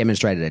get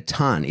demonstrated a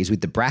ton is with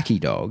the bracky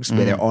dogs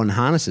where they're on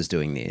harnesses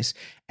doing this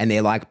and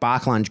they're like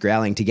bark, lunge,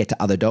 growling to get to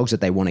other dogs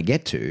that they want to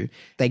get to.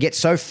 They get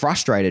so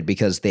frustrated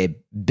because they're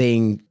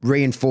being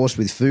reinforced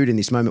with food in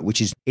this moment,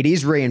 it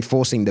is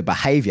reinforcing the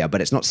behavior,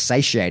 but it's not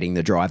satiating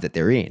the drive that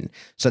they're in.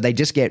 So they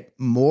just get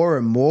more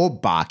and more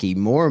barky,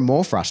 more and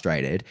more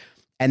frustrated.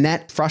 And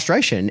that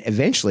frustration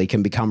eventually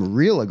can become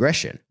real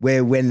aggression,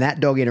 where when that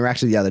dog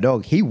interacts with the other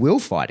dog, he will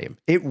fight him.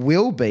 It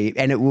will be,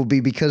 and it will be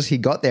because he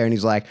got there and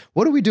he's like,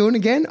 what are we doing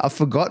again? I've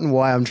forgotten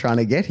why I'm trying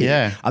to get here.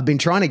 Yeah. I've been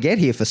trying to get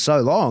here for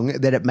so long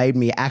that it made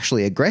me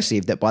actually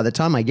aggressive that by the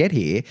time I get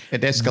here,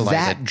 it escalated.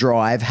 That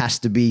drive has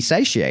to be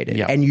satiated.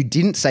 Yep. And you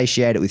didn't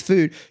satiate it with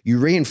food. You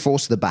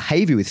reinforced the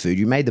behavior with food.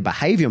 You made the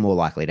behavior more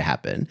likely to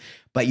happen,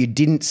 but you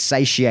didn't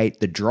satiate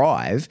the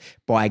drive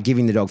by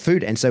giving the dog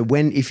food. And so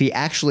if he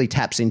actually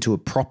taps into a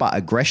proper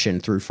aggression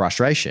through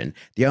frustration,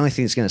 the only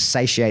thing that's going to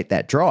satiate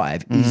that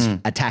drive is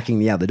attacking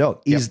the other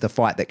dog, is the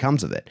fight that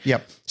comes of it.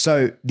 Yep.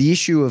 So the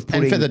issue of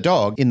putting... And for the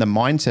dog, in the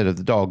mindset of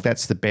the dog,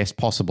 that's the best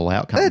possible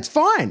outcome. That's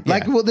fine. Yeah.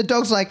 Like, well, the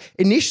dog's like,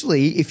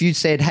 initially, if you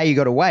said, hey, you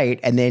got to wait,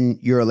 and then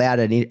you're allowed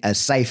a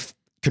safe,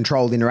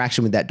 controlled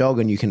interaction with that dog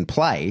and you can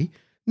play...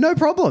 No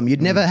problem.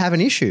 You'd never have an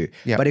issue.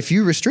 Yep. But if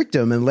you restrict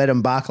them and let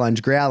them bark,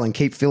 lunge, growl and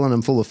keep filling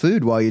them full of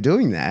food while you're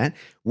doing that,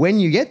 when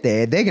you get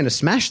there, they're going to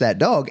smash that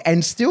dog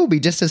and still be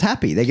just as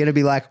happy. They're going to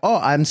be like, oh,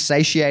 I'm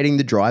satiating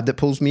the drive that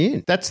pulls me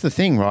in. That's the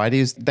thing, right,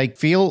 is they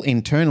feel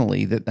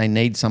internally that they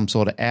need some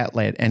sort of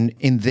outlet. And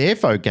in their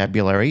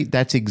vocabulary,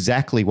 that's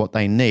exactly what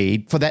they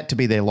need for that to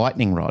be their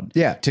lightning rod.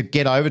 Yeah. To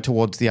get over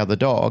towards the other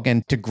dog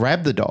and to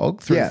grab the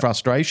dog through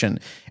frustration.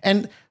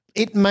 And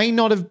it may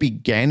not have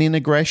began in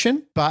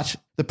aggression, but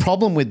the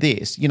problem with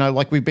this,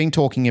 like we've been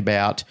talking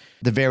about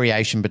the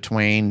variation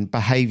between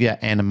behavior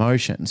and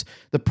emotions.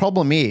 The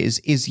problem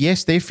is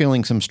yes, they're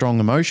feeling some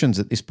strong emotions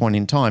at this point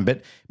in time,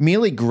 but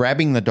merely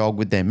grabbing the dog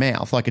with their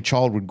mouth, like a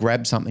child would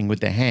grab something with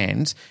their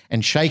hands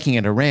and shaking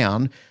it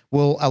around,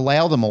 will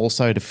allow them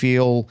also to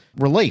feel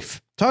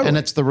relief. Totally. And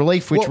it's the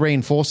relief which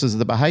reinforces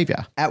the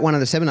behavior. At one of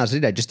the seminars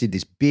I just did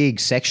this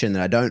big section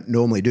that I don't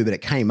normally do, but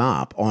it came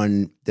up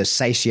on the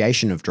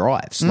satiation of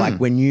drives. Like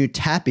when you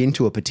tap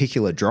into a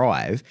particular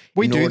drive.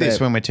 We do this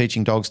when we're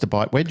teaching dogs to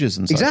bite wedges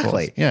and so forth.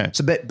 Exactly. Yeah.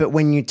 So, but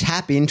when you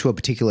tap into a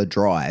particular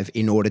drive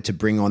in order to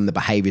bring on the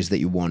behaviors that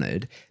you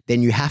wanted,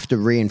 then you have to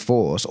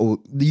reinforce, or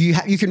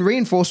you can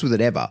reinforce with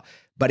whatever.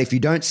 But if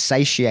you don't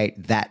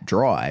satiate that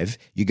drive,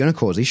 you're going to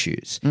cause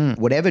issues.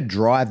 Whatever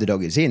drive the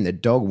dog is in, the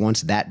dog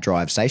wants that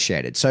drive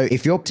satiated. So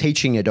if you're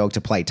teaching a dog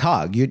to play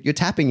tug, you're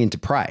tapping into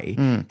prey,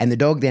 and the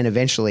dog then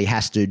eventually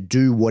has to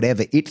do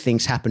whatever it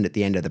thinks happened at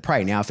the end of the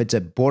prey. Now, if it's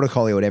a border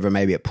collie or whatever,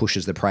 maybe it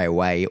pushes the prey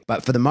away.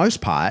 But for the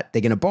most part,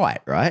 they're going to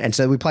bite, right? And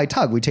so we play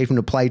tug. We teach them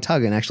to play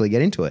tug and actually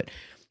get into it.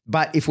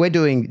 But if we're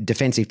doing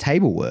defensive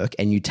table work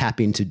and you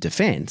tap into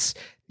defense,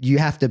 you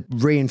have to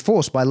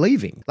reinforce by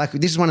leaving. Like,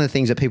 this is one of the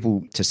things that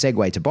people, to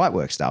segue to bite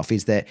work stuff,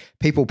 is that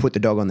people put the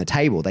dog on the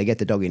table, they get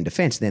the dog in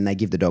defense, and then they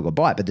give the dog a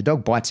bite, but the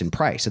dog bites in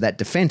prey. So that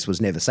defense was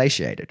never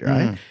satiated,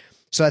 right?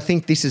 So I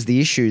think this is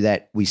the issue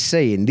that we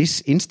see in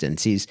this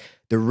instance is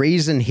the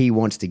reason he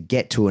wants to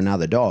get to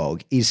another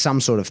dog is some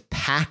sort of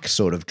pack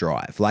sort of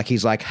drive. Like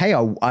he's like, hey,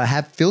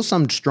 I feel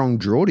some strong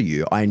draw to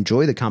you. I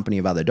enjoy the company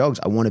of other dogs.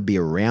 I want to be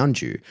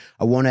around you.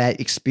 I want to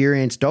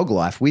experience dog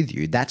life with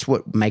you. That's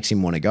what makes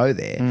him want to go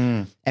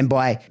there. And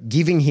by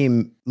giving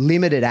him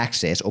limited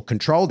access or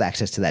controlled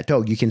access to that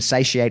dog, you can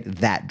satiate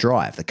that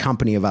drive, the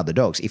company of other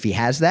dogs. If he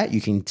has that,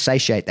 you can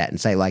satiate that and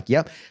say like,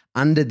 yep,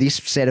 under this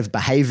set of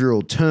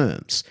behavioral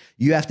terms,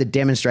 you have to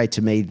demonstrate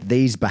to me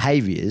these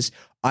behaviors.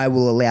 I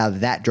will allow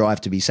that drive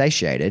to be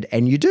satiated,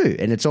 and you do,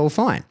 and it's all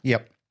fine.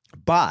 Yep.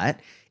 But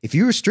if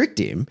you restrict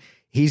him,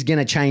 he's going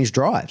to change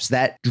drives.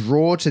 That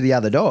draw to the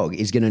other dog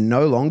is going to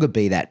no longer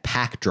be that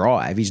pack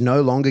drive. He's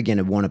no longer going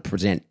to want to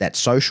present that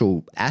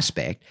social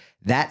aspect.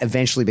 That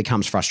eventually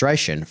becomes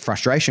frustration.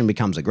 Frustration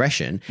becomes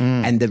aggression.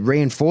 And the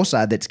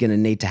reinforcer that's going to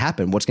need to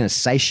happen, what's going to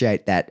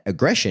satiate that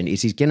aggression,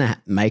 is he's going to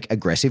make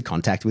aggressive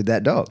contact with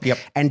that dog. Yep.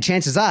 And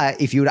chances are,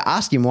 if you were to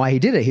ask him why he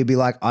did it, he'd be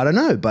like, I don't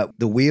know, but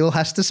the wheel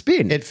has to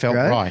spin. It felt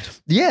right.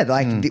 Yeah,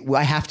 like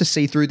I have to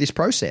see through this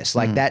process.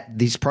 Like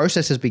this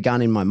process has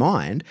begun in my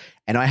mind,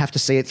 and I have to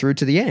see it through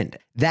to the end.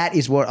 that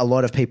is what a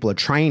lot of people are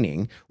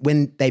training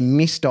when they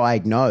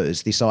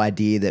misdiagnose this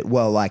idea that,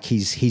 well, like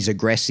he's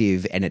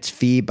aggressive and it's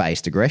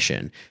fear-based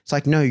aggression. It's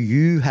like, no,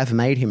 you have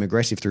made him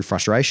aggressive through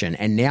frustration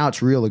and now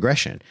it's real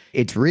aggression.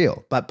 It's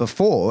real. But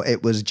before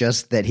it was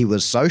just that he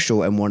was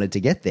social and wanted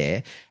to get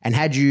there. And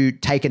had you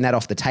taken that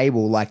off the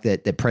table, like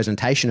the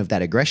presentation of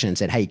that aggression and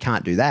said, hey, you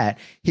can't do that,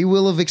 he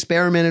will have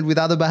experimented with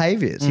other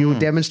behaviors. He will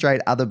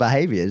demonstrate other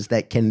behaviors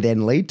that can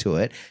then lead to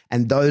it.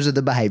 And those are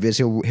the behaviors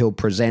he'll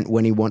present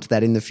when he wants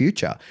that in the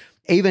future.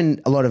 Even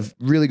a lot of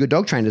really good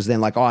dog trainers then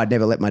like, oh, I'd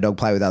never let my dog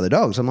play with other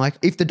dogs. I'm like,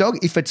 if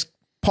it's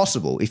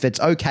possible, if it's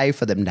okay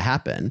for them to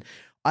happen,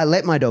 I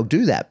let my dog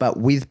do that, but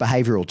with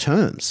behavioral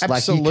terms.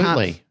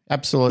 Absolutely.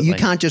 Absolutely. You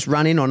can't just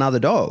run in on other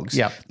dogs.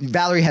 Yeah.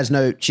 Valerie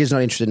she's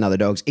not interested in other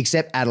dogs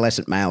except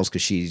adolescent males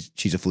because she's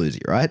a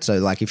floozy, right? So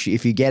like if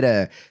you get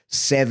a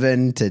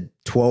 7 to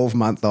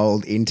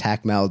 12-month-old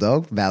intact male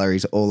dog,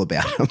 Valerie's all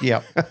about them.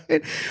 Yeah.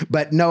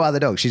 But no other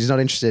dogs. She's not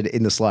interested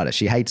in the slightest.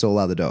 She hates all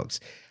other dogs.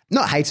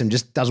 Not hates them,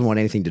 just doesn't want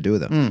anything to do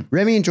with them.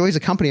 Remy enjoys the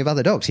company of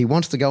other dogs. He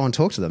wants to go and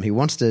talk to them. He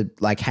wants to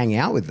like hang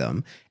out with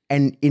them.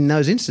 And in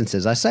those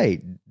instances, I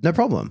say, no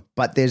problem.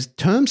 But there's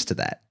terms to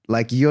that.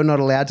 Like you're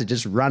not allowed to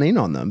just run in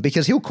on them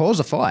because he'll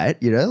cause a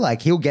fight,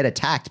 like he'll get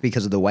attacked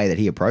because of the way that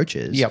he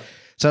approaches. Yep.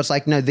 So it's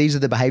like, no, these are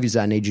the behaviors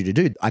that I need you to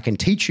do. I can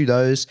teach you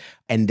those,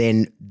 and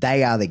then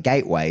they are the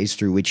gateways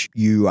through which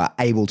you are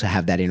able to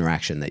have that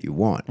interaction that you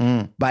want.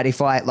 But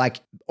if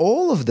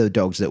all of the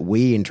dogs that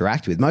we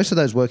interact with, most of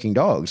those working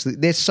dogs,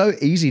 they're so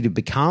easy to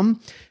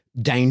become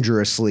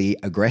dangerously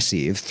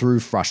aggressive through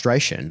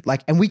frustration.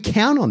 And we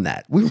count on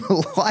that. We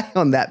rely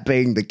on that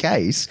being the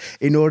case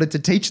in order to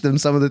teach them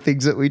some of the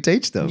things that we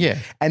teach them. Yeah.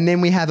 And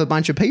then we have a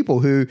bunch of people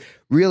who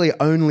really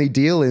only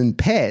deal in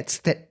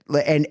pets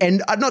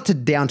and not to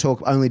down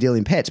talk only deal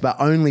in pets, but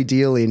only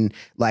deal in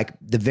like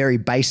the very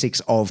basics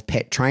of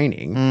pet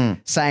training,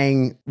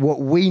 saying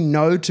what we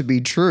know to be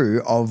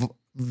true of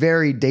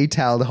very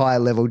detailed high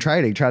level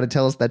training, trying to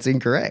tell us that's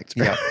incorrect.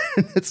 Yeah.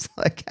 It's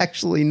like,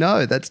 actually,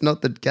 no, that's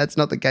not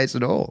the case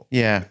at all.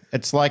 Yeah.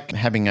 It's like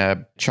having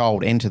a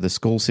child enter the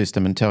school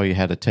system and tell you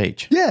how to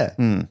teach. Yeah.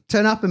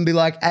 Turn up and be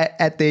like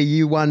at their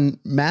year 1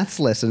 maths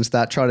lesson,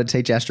 start trying to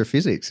teach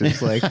astrophysics.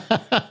 It's like,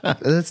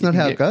 that's not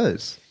how it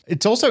goes.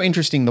 It's also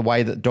interesting the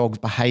way that dogs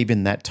behave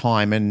in that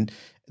time. And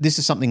this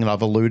is something that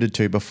I've alluded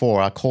to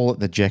before. I call it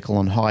the Jekyll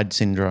and Hyde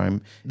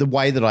syndrome, the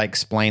way that I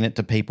explain it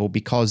to people,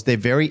 because they're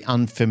very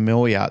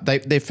unfamiliar.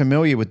 They're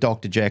familiar with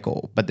Dr.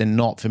 Jekyll, but they're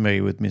not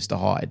familiar with Mr.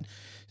 Hyde.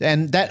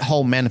 And that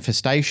whole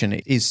manifestation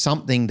is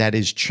something that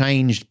is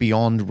changed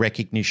beyond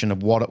recognition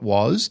of what it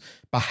was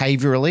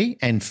behaviorally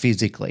and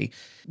physically.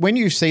 When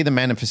you see the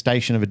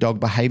manifestation of a dog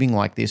behaving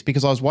like this,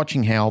 because I was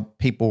watching how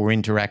people were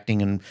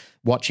interacting and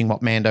watching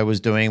what Mando was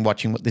doing,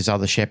 watching what this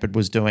other shepherd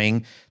was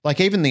doing,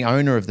 like even the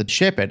owner of the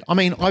shepherd, I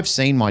mean, I've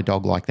seen my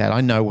dog like that. I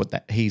know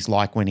what he's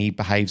like when he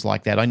behaves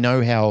like that. I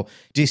know how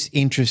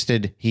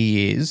disinterested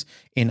he is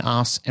in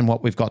us and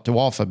what we've got to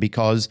offer,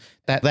 because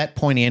that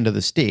pointy end of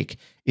the stick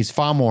is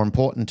far more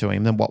important to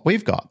him than what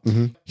we've got.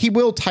 He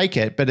will take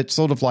it, but it's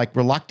sort of like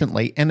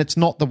reluctantly, and it's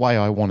not the way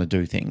I want to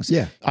do things.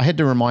 Yeah. I had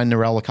to remind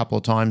Narelle a couple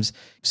of times,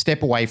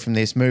 step away from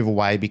this, move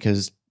away,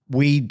 because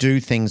we do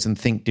things and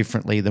think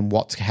differently than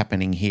what's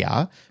happening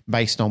here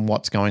based on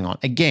what's going on.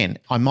 Again,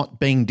 I'm not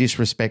being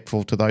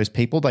disrespectful to those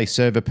people. They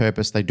serve a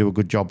purpose. They do a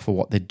good job for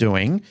what they're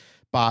doing,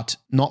 but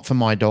not for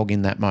my dog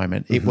in that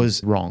moment. It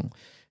was wrong.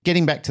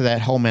 Getting back to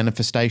that whole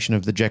manifestation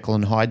of the Jekyll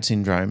and Hyde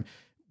syndrome,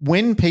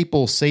 when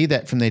people see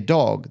that from their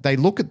dog, they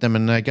look at them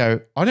and they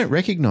go, I don't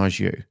recognize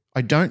you.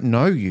 I don't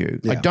know you.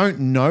 Yeah. I don't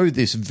know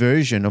this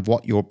version of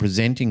what you're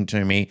presenting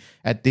to me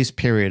at this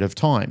period of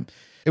time.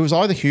 It was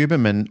either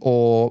Huberman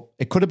or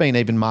it could have been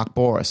even Mark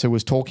Boris who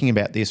was talking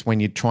about this when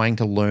you're trying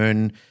to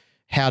learn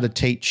how to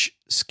teach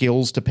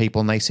skills to people,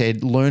 and they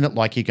said, learn it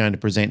like you're going to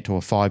present to a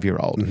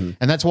 5-year-old.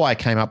 And that's why I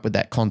came up with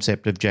that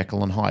concept of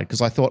Jekyll and Hyde,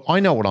 because I thought, I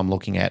know what I'm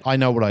looking at. I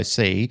know what I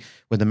see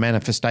with the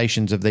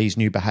manifestations of these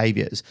new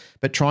behaviors.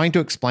 But trying to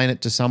explain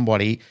it to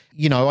somebody,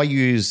 I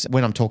use,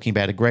 when I'm talking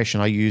about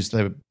aggression, I use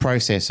the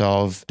process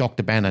of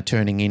Dr. Banner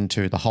turning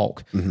into the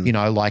Hulk,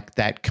 like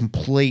that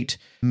complete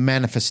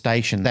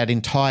manifestation, that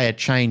entire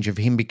change of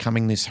him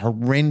becoming this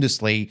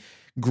horrendously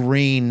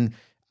green,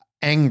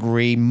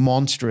 angry,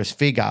 monstrous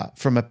figure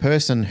from a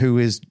person who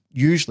is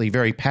usually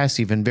very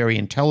passive and very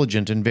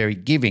intelligent and very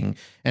giving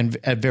and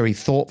a very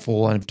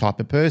thoughtful and type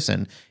of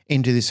person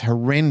into this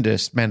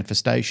horrendous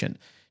manifestation.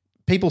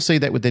 People see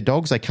that with their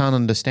dogs, they can't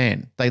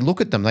understand. They look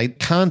at them, they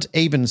can't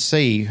even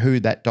see who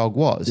that dog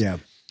was. Yeah.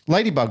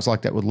 Ladybugs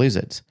like that with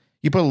lizards.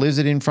 You put a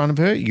lizard in front of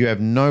her, you have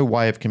no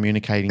way of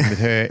communicating with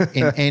her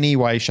in any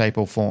way, shape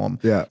or form.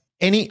 Yeah.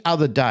 Any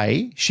other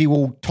day, she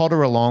will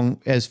totter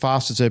along as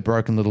fast as her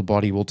broken little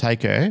body will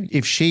take her.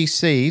 If she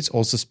sees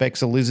or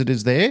suspects a lizard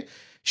is there,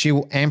 she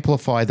will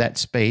amplify that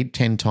speed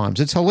 10 times.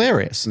 It's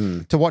hilarious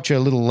to watch her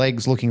little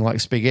legs looking like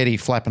spaghetti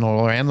flapping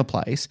all around the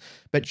place,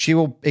 but she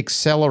will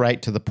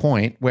accelerate to the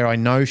point where I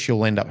know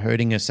she'll end up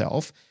hurting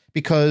herself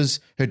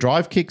because her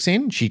drive kicks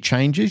in, she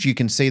changes. You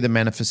can see the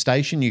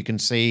manifestation. You can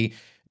see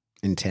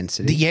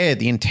Intensity.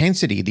 The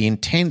intensity, the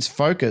intense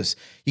focus.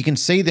 You can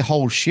see the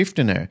whole shift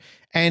in her.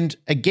 And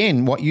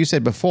again, what you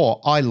said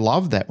before, I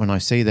love that when I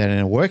see that in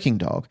a working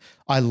dog.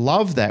 I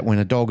love that when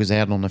a dog is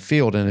out on the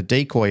field and a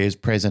decoy is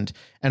present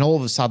and all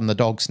of a sudden the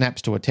dog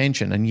snaps to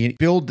attention, and you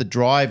build the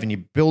drive and you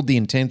build the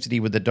intensity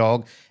with the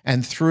dog,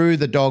 and through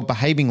the dog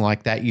behaving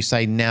like that, you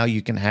say, now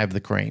you can have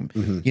the cream.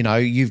 You know,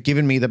 you've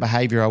given me the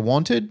behavior I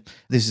wanted.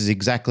 This is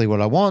exactly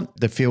what I want.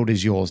 The field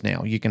is yours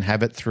now. You can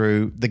have it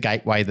through the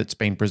gateway that's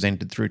been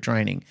presented through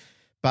training.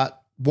 But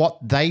what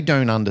they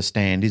don't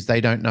understand is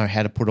they don't know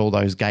how to put all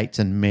those gates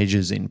and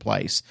measures in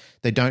place.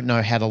 They don't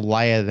know how to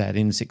layer that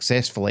in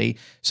successfully.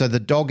 So the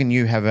dog and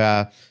you have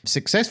a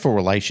successful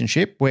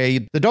relationship where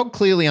the dog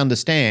clearly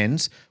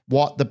understands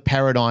what the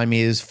paradigm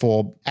is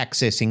for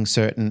accessing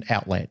certain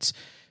outlets.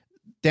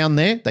 Down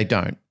there, they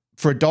don't.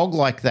 For a dog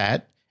like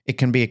that, it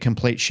can be a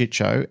complete shit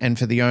show. And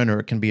for the owner,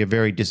 it can be a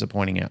very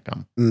disappointing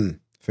outcome.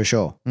 For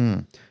sure.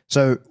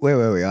 So where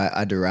were we?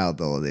 I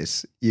derailed all of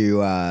this. You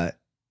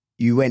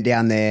went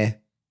down there.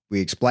 We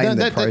explained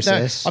the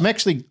process.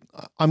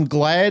 I'm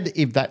glad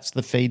if that's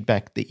the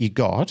feedback that you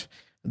got,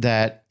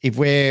 that if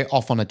we're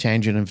off on a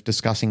tangent of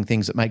discussing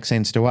things that make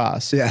sense to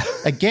us,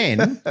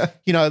 again,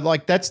 you know,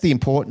 like that's the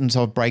importance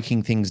of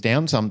breaking things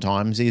down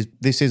sometimes. Is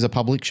this is a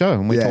public show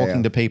and we're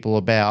talking to people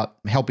about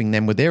helping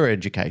them with their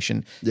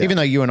education, even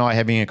though you and I are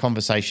having a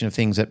conversation of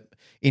things that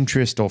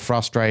interest or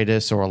frustrate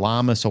us or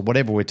alarm us or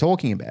whatever we're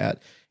talking about.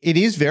 It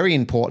is very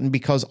important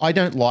because I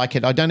don't like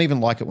it. I don't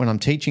even like it when I'm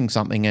teaching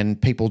something and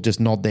people just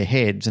nod their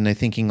heads and they're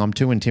thinking I'm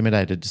too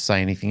intimidated to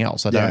say anything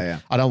else. I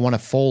don't want to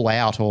fall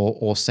out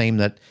or seem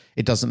that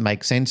it doesn't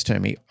make sense to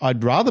me.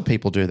 I'd rather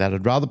people do that.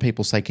 I'd rather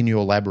people say, can you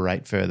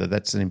elaborate further?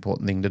 That's an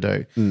important thing to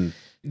do.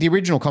 The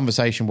original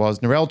conversation was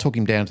Narelle took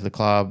him down to the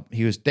club.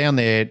 He was down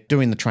there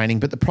doing the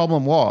training, but the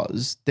problem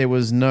was there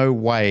was no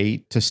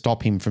way to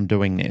stop him from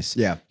doing this.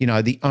 Yeah. You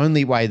know, the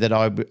only way that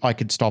I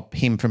could stop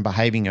him from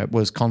behaving it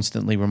was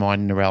constantly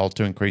reminding Narelle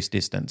to increase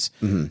distance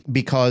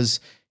because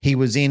he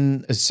was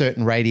in a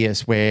certain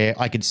radius where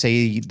I could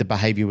see the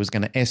behavior was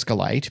going to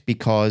escalate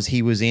because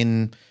he was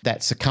in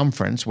that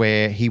circumference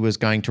where he was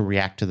going to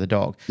react to the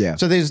dog. Yeah.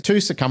 So there's two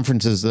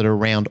circumferences that are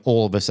around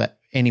all of us at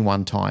any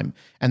one time.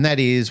 And that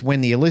is when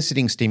the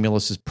eliciting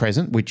stimulus is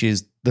present, which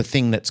is the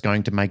thing that's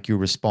going to make you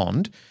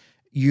respond,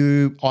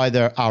 you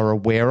either are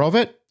aware of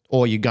it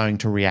or you're going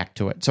to react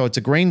to it. So it's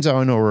a green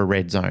zone or a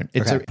red zone.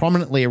 It's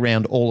prominently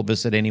around all of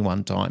us at any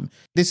one time.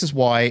 This is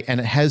why, and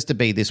it has to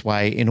be this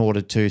way in order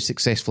to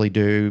successfully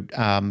do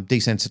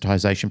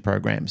desensitization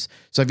programs.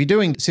 So if you're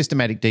doing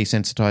systematic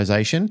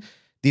desensitization,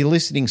 the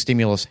eliciting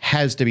stimulus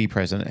has to be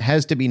present. It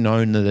has to be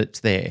known that it's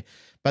there.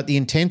 But the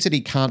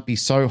intensity can't be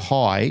so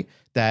high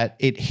that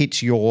it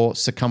hits your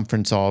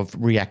circumference of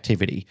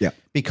reactivity. Yeah.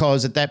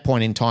 Because at that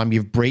point in time,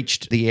 you've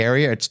breached the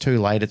area. It's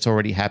too late. It's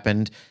already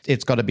happened.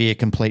 It's got to be a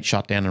complete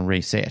shutdown and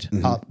reset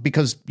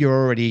because you're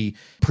already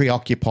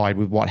preoccupied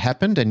with what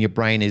happened and your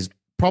brain is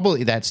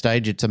probably at that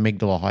stage, it's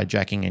amygdala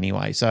hijacking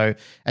anyway. So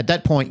at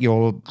that point,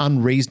 you're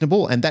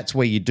unreasonable and that's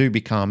where you do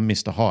become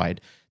Mr. Hyde.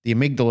 The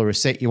amygdala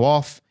has set you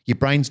off. Your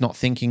brain's not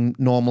thinking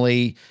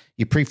normally.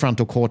 Your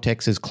prefrontal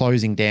cortex is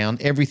closing down.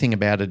 Everything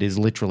about it is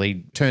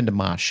literally turned to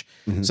mush.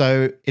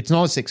 So it's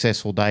not a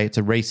successful day. It's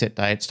a reset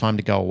day. It's time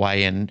to go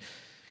away and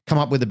come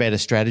up with a better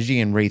strategy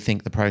and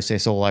rethink the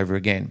process all over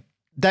again.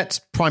 That's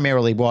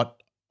primarily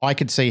what I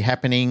could see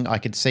happening. I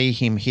could see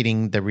him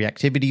hitting the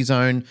reactivity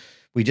zone.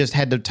 We just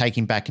had to take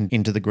him back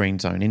into the green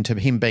zone, into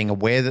him being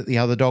aware that the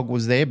other dog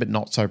was there, but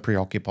not so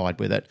preoccupied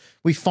with it.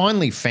 We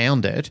finally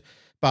found it.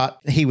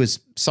 But he was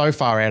so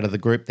far out of the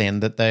group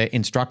then that the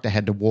instructor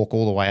had to walk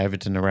all the way over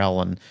to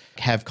Narelle and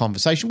have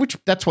conversation, which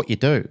that's what you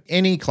do.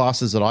 Any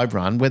classes that I've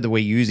run, whether we're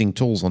using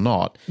tools or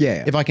not,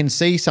 if I can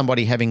see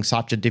somebody having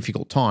such a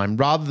difficult time,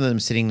 rather than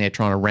sitting there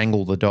trying to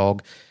wrangle the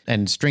dog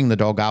and string the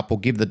dog up or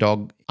give the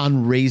dog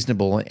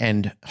unreasonable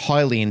and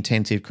highly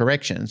intensive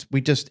corrections,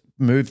 we just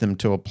move them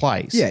to a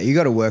place. Yeah, you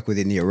got to work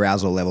within the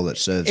arousal level that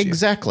serves you.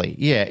 Exactly.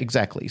 Yeah,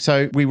 exactly.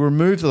 So we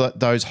remove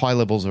those high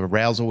levels of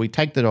arousal. We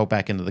take the dog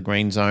back into the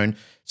green zone.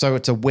 So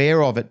it's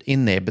aware of it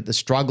in there, but the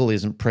struggle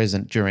isn't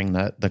present during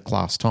the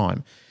class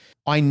time.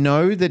 I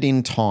know that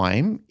in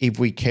time, if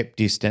we kept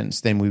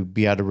distance, then we would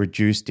be able to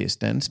reduce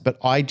distance. But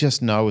I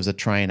just know as a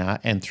trainer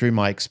and through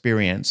my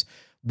experience,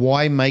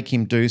 why make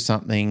him do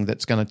something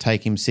that's going to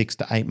take him 6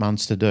 to 8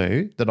 months to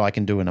do that I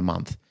can do in a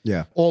month?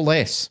 Yeah. Or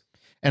less.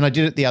 And I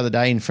did it the other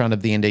day in front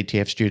of the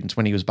NDTF students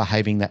when he was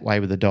behaving that way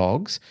with the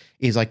dogs,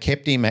 is I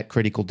kept him at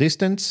critical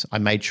distance. I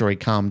made sure he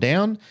calmed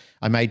down.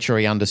 I made sure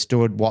he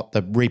understood what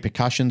the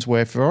repercussions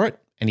were for it,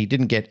 and he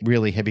didn't get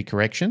really heavy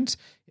corrections.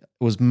 It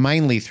was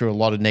mainly through a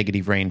lot of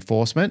negative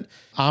reinforcement.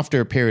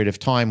 After a period of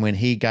time when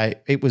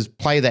it was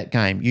play that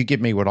game. You give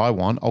me what I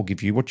want, I'll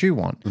give you what you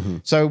want.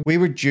 So we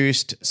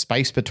reduced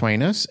space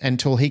between us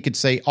until he could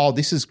see, oh,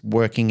 this is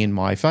working in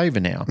my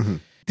favor now.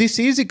 This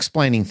is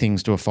explaining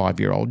things to a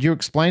 5-year-old. You're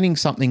explaining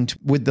something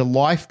with the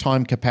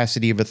lifetime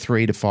capacity of a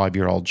 3 to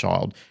 5-year-old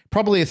child.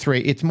 Probably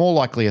it's more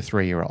likely a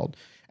 3-year-old.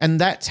 And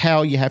that's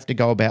how you have to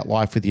go about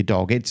life with your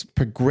dog. It's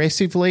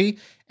progressively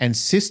and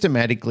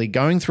systematically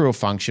going through a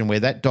function where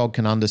that dog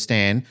can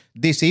understand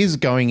this is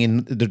going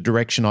in the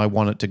direction I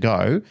want it to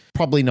go.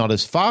 Probably not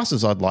as fast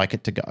as I'd like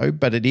it to go,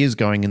 but it is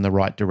going in the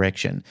right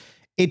direction.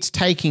 It's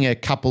taking a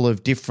couple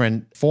of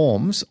different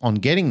forms on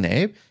getting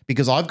there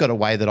because I've got a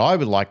way that I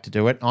would like to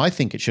do it. I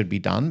think it should be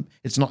done.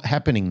 It's not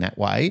happening that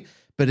way,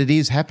 but it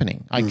is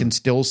happening. I can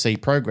still see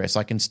progress.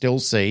 I can still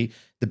see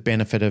the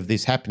benefit of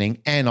this happening,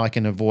 and I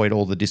can avoid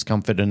all the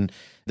discomfort and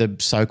the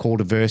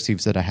so-called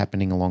aversives that are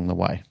happening along the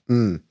way.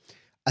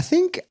 I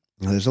think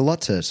there's a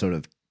lot to sort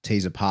of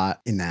tease apart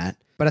in that,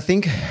 but I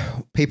think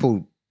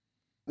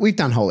we've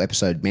done a whole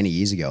episode many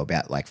years ago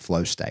about like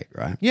flow state,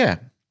 right? Yeah.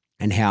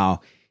 And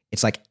how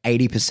it's like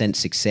 80%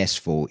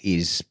 successful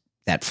is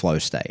that flow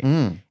state.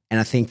 And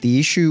I think the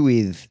issue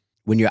with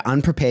when you're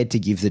unprepared to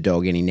give the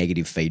dog any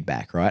negative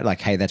feedback, right? Like,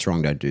 hey, that's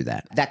wrong, don't do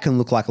that. That can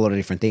look like a lot of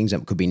different things.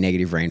 It could be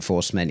negative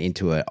reinforcement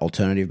into an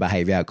alternative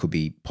behavior. It could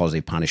be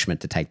positive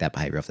punishment to take that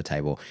behavior off the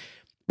table.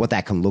 What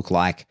that can look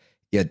like,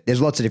 there's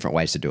lots of different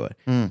ways to do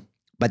it.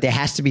 But there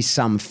has to be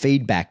some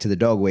feedback to the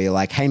dog where you're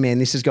like, hey, man,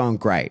 this is going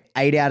great.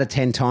 8 out of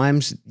 10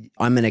 times,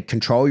 I'm going to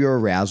control your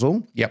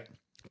arousal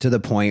to the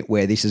point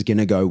where this is going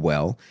to go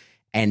well.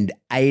 And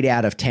 8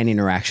 out of 10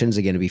 interactions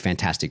are going to be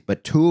fantastic.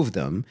 But 2 of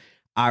them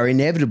are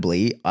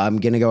inevitably, I'm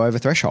going to go over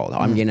threshold.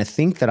 I'm going to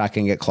think that I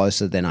can get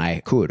closer than I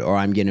could, or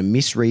I'm going to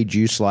misread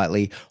you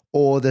slightly,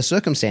 or the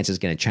circumstance is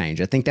going to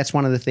change. I think that's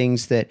one of the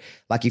things that,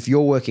 like if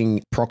you're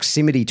working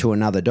proximity to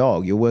another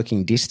dog, you're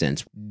working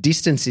distance.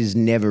 Distance is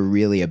never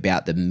really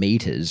about the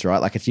meters,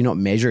 right? Like if you're not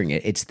measuring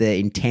it, it's the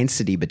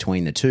intensity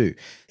between the two.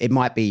 It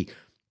might be,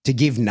 to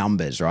give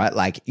numbers, right?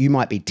 Like you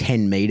might be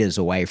 10 meters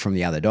away from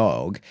the other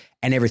dog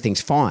and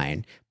everything's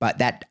fine, but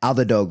that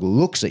other dog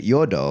looks at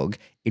your dog.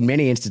 In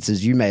many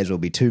instances, you may as well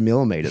be 2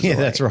 millimeters away.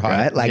 That's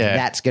right. Like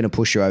that's going to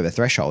push you over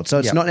threshold. So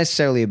it's not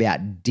necessarily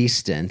about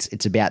distance.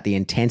 It's about the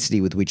intensity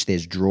with which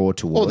there's draw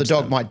towards Or the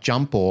dog them. might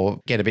jump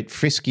or get a bit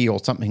frisky or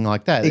something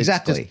like that.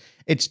 Exactly.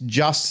 It's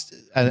just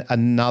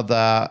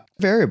another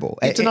variable.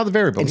 It's another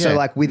variable. And so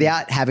like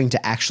without having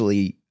to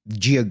actually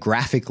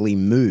geographically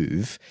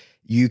move,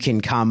 you can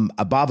come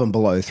above and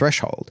below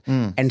threshold.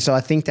 And so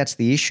I think that's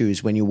the issue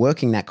is when you're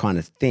working that kind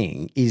of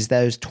thing is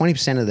those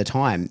 20% of the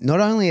time,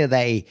 not only are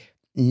they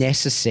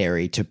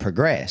necessary to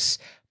progress,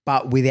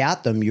 but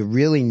without them, you're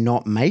really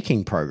not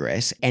making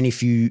progress. And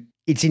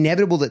it's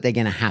inevitable that they're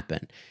going to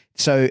happen.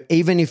 So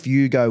even if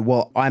you go,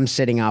 well, I'm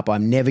setting up,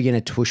 I'm never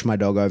going to push my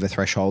dog over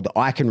threshold.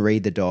 I can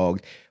read the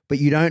dog, but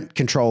you don't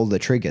control the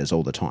triggers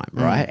all the time,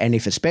 right? And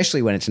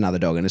especially when it's another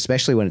dog and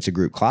especially when it's a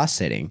group class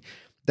setting,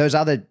 those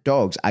other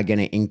dogs are going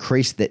to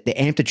increase the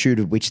amplitude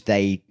at which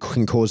they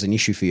can cause an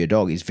issue for your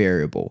dog is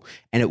variable.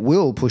 And it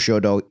will push your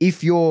dog.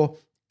 If you're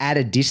at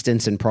a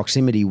distance and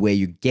proximity where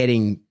you're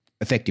getting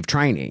effective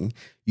training,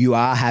 you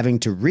are having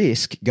to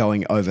risk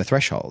going over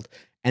threshold.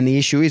 And the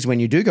issue is when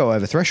you do go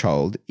over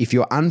threshold, if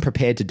you're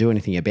unprepared to do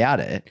anything about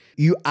it,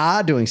 you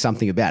are doing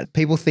something about it.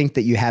 People think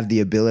that you have the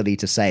ability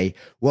to say,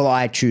 well,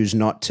 I choose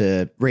not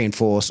to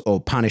reinforce or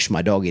punish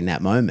my dog in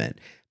that moment.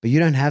 But you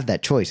don't have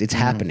that choice. It's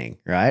happening,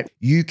 right?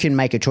 You can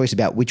make a choice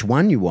about which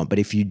one you want, but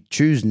if you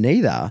choose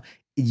neither,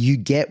 you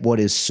get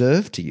what is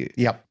served to you.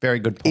 Yep, very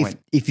good point.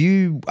 If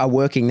you are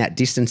working that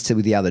distance to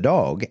the other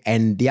dog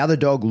and the other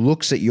dog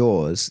looks at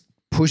yours,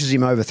 pushes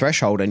him over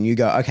threshold and you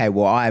go, okay,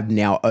 well, I'm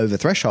now over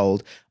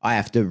threshold. I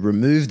have to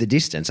remove the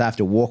distance. I have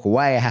to walk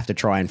away. I have to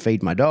try and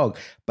feed my dog.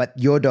 But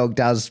your dog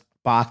does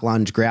bark,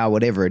 lunge, growl,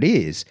 whatever it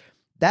is.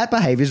 That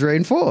behavior is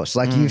reinforced.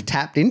 Like you've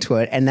tapped into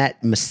it and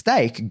that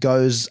mistake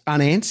goes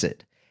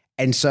unanswered.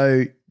 And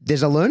so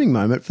there's a learning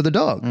moment for the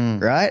dog,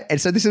 right? And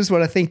so this is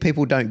what I think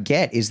people don't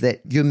get is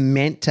that you're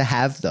meant to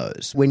have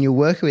those. When you're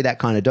working with that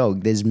kind of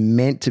dog, there's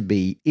meant to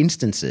be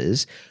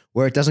instances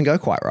where it doesn't go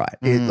quite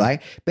right.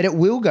 But it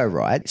will go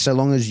right so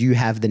long as you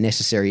have the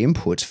necessary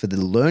inputs for the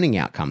learning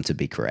outcome to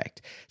be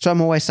correct. So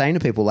I'm always saying to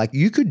people, like,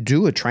 you could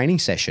do a training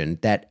session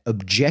that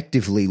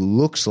objectively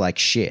looks like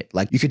shit.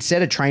 Like you could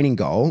set a training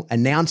goal,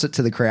 announce it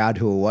to the crowd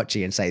who are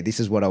watching and say, this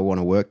is what I want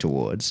to work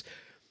towards.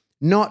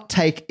 Not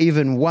take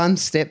even one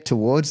step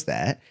towards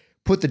that,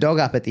 put the dog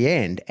up at the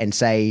end and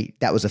say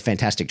that was a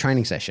fantastic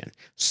training session,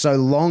 so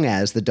long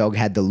as the dog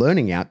had the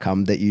learning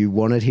outcome that you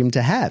wanted him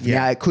to have.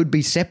 Now, it could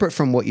be separate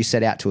from what you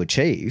set out to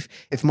achieve.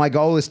 If my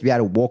goal is to be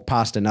able to walk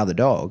past another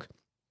dog,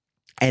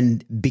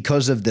 and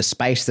because of the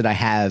space that I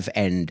have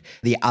and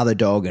the other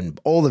dog and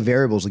all the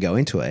variables that go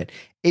into it,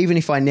 even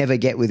if I never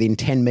get within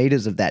 10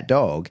 meters of that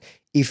dog,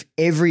 if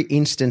every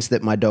instance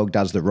that my dog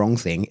does the wrong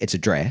thing, it's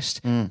addressed.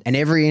 And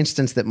every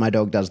instance that my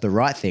dog does the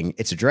right thing,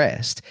 it's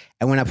addressed.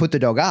 And when I put the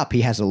dog up,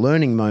 he has a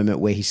learning moment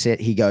where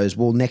he goes,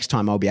 well, next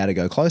time I'll be able to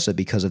go closer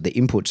because of the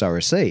inputs I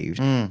received.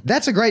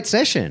 That's a great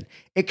session.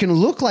 It can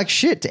look like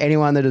shit to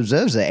anyone that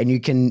observes it and you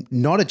can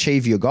not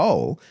achieve your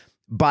goal,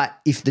 But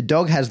if the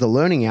dog has the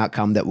learning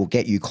outcome that will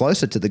get you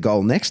closer to the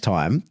goal next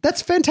time,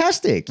 that's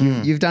fantastic.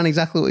 You've done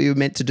exactly what you were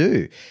meant to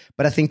do.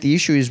 But I think the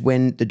issue is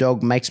when the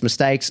dog makes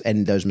mistakes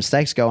and those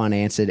mistakes go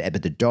unanswered,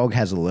 but the dog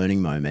has a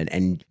learning moment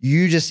and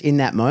you just in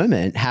that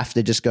moment have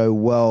to just go,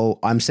 well,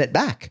 I'm set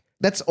back.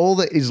 That's all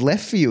that is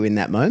left for you in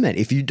that moment.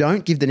 If you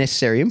don't give the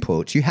necessary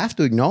inputs, you have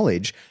to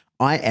acknowledge,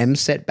 I am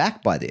set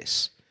back by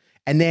this.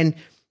 And then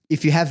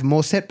if you have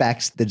more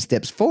setbacks than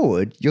steps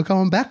forward, you're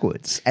going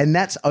backwards. And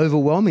that's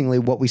overwhelmingly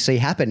what we see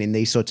happen in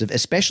these sorts of,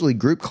 especially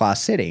group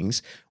class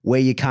settings where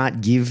you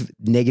can't give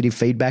negative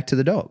feedback to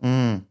the dog.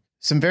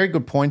 Some very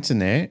good points in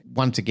there.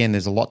 Once again,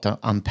 there's a lot to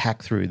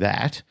unpack through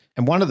that.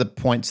 And one of the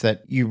points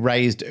that you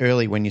raised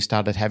early when you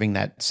started having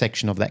that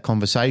section of that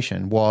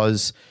conversation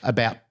was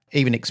about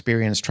even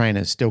experienced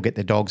trainers still get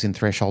their dogs in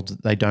thresholds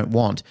that they don't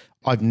want.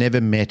 I've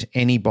never met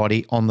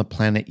anybody on the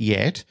planet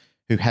yet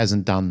who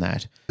hasn't done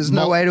that. There's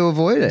no way to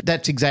avoid it.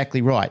 That's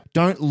exactly right.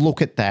 Don't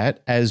look at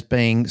that as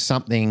being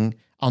something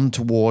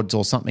untowards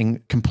or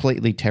something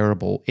completely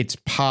terrible. It's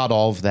part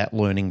of that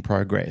learning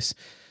progress.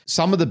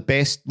 Some of the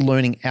best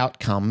learning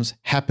outcomes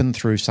happen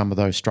through some of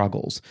those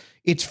struggles.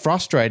 It's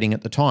frustrating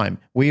at the time.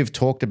 We have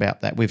talked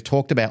about that. We've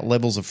talked about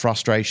levels of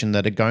frustration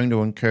that are going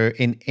to occur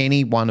in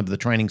any one of the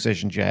training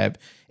sessions you have.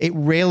 It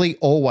rarely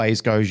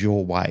always goes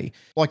your way.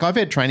 Like I've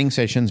had training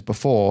sessions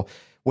before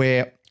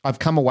where I've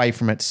come away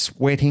from it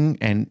sweating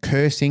and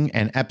cursing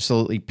and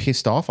absolutely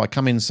pissed off. I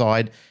come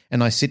inside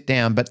and I sit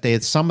down, but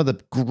they're some of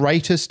the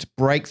greatest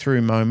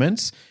breakthrough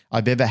moments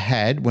I've ever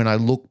had when I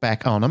look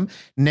back on them.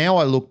 Now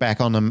I look back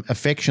on them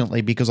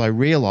affectionately because I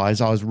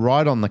realize I was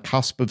right on the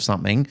cusp of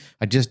something.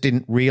 I just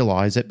didn't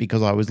realize it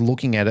because I was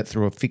looking at it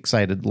through a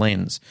fixated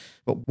lens.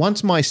 But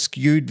once my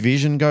skewed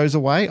vision goes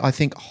away, I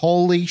think,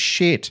 holy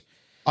shit,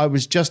 I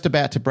was just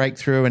about to break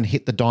through and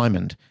hit the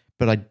diamond.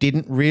 But I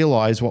didn't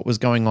realize what was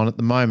going on at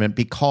the moment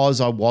because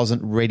I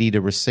wasn't ready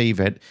to receive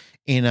it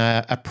in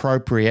an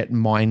appropriate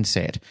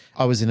mindset.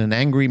 I was in an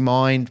angry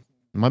mind.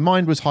 My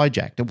mind was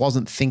hijacked. It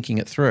wasn't thinking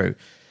it through.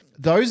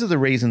 Those are the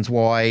reasons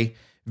why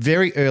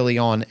very early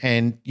on,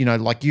 and, you know,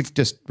 like you've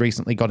just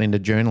recently got into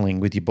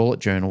journaling with your bullet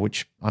journal,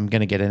 which I'm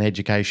going to get an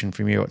education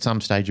from you at some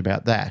stage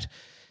about that.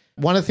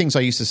 One of the things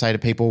I used to say to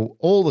people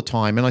all the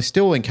time, and I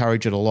still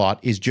encourage it a lot,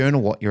 is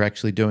journal what you're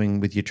actually doing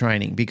with your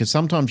training, because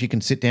sometimes you can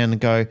sit down and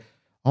go,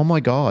 oh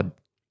my God,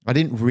 I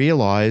didn't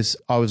realize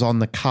I was on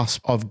the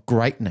cusp of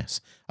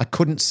greatness. I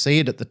couldn't see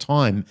it at the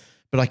time,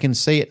 but I can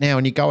see it now.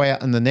 And you go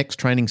out and the next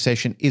training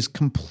session is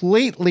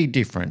completely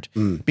different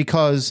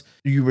because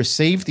you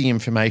received the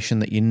information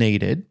that you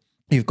needed.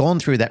 You've gone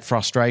through that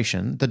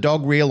frustration. The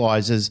dog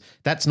realizes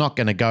that's not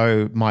going to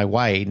go my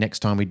way next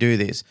time we do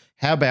this.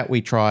 How about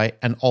we try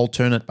an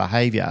alternate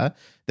behavior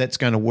that's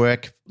going to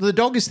work? The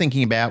dog is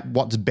thinking about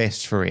what's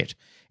best for it.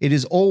 It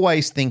is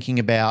always thinking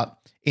about,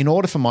 in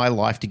order for my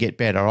life to get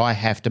better, I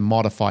have to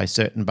modify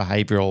certain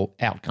behavioral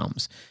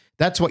outcomes.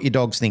 That's what your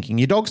dog's thinking.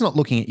 Your dog's not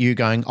looking at you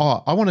going,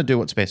 oh, I want to do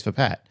what's best for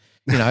Pat.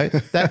 You know,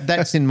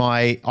 that's in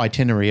my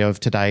itinerary of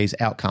today's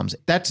outcomes.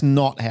 That's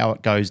not how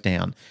it goes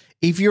down.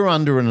 If you're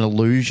under an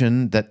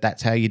illusion that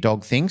that's how your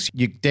dog thinks,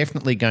 you're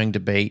definitely going to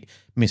be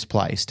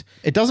misplaced.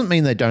 It doesn't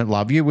mean they don't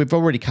love you. We've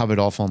already covered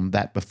off on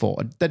that before.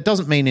 That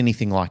doesn't mean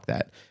anything like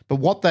that. But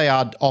what they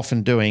are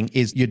often doing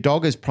is your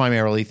dog is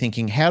primarily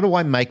thinking, how do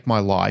I make my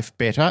life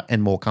better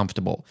and more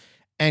comfortable?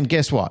 And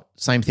guess what?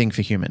 Same thing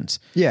for humans.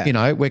 Yeah. You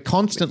know, we're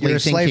constantly You're a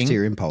thinking. slave to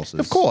your impulses.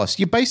 Of course.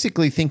 You're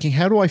basically thinking,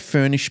 how do I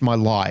furnish my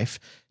life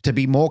to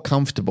be more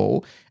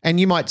comfortable? And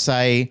you might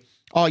say,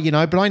 oh, you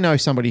know, but I know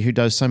somebody who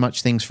does so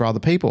much things for other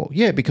people.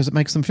 Yeah, because it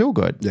makes them feel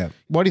good. Yeah.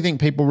 Why do you think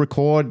people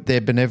record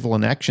their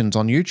benevolent actions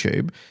on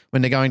YouTube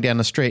when they're going down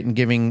the street and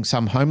giving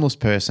some homeless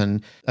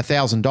person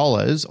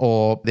 $1,000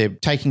 or they're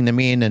taking them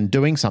in and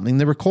doing something?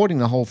 They're recording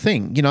the whole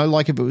thing. You know,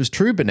 like if it was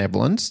true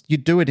benevolence,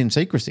 you'd do it in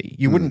secrecy.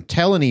 You wouldn't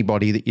tell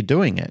anybody that you're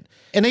doing it.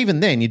 And even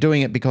then, you're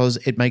doing it because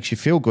it makes you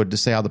feel good to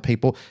see other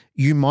people.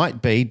 You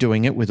might be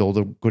doing it with all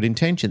the good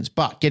intentions.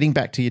 But getting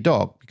back to your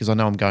dog, because I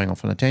know I'm going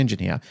off on a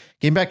tangent here,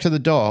 getting back to the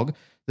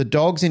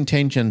dog's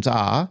intentions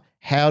are,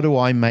 how do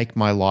I make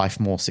my life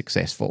more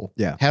successful?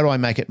 Yeah. How do I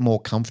make it more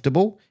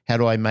comfortable? How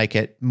do I make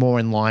it more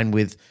in line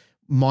with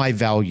my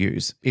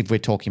values? If we're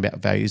talking about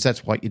values,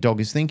 that's what your dog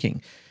is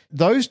thinking.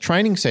 Those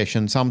training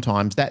sessions,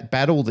 sometimes that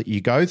battle that you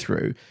go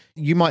through,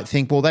 you might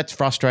think, well, that's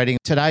frustrating.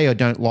 Today I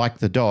don't like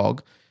the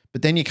dog,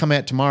 but then you come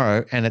out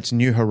tomorrow and it's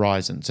new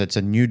horizons. It's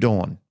a new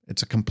dawn.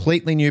 It's a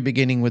completely new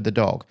beginning with the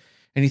dog.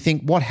 And you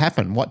think, what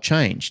happened? What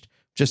changed?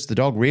 Just the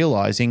dog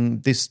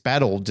realizing this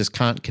battle just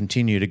can't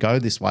continue to go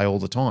this way all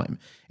the time.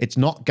 It's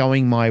not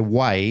going my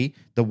way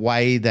the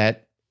way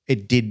that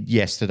it did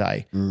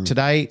yesterday.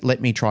 Today,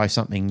 let me try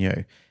something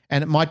new.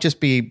 And it might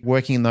just be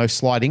working in those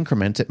slight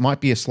increments. It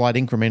might be a slight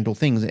incremental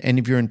thing. And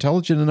if you're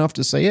intelligent enough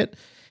to see it,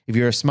 if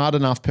you're a smart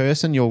enough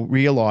person, you'll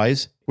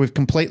realize we've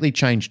completely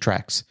changed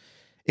tracks.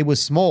 It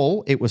was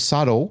small, it was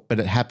subtle, but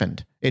it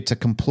happened. It's a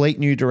complete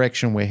new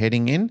direction we're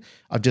heading in.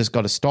 I've just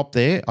got to stop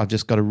there. I've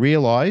just got to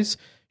realize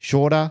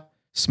shorter,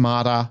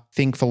 smarter,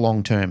 think for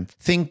long term.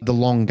 Think the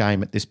long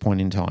game at this point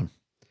in time.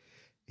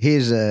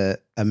 Here's a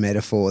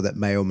metaphor that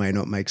may or may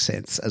not make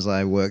sense as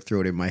I work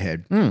through it in my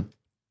head.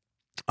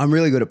 I'm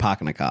really good at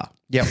parking a car.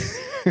 Yep.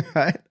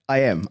 Right? I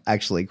am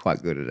actually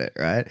quite good at it,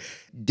 right?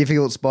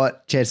 Difficult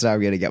spot, chances are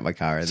I'm going to get my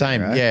car in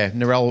Same, there, right? yeah.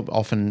 Narelle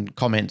often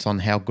comments on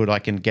how good I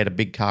can get a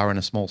big car in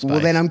a small space. Well,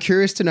 then I'm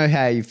curious to know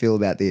how you feel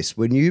about this.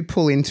 When you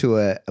pull into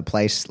a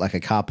place like a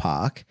car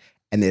park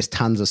and there's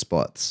tons of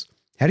spots,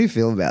 how do you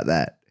feel about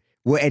that?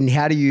 Well, and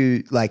how do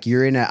you, like,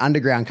 you're in an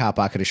underground car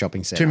park at a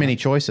shopping center. Too many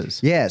choices.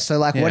 Yeah. So,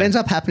 like, what Yeah. ends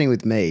up happening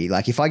with me,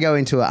 like, if I go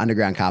into an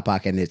underground car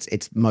park and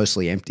it's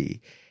mostly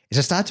empty, is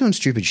I start doing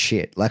stupid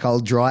shit. Like, I'll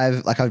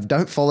drive, like, I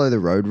don't follow the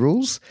road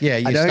rules. Yeah, I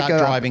you don't start go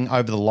driving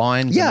over the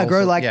lines. Yeah, I and go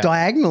also- like yeah.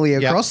 diagonally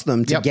across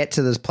them to Yep. get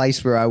to this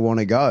place where I want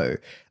to go.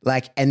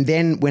 Like, and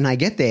then when I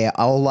get there,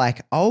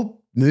 I'll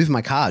move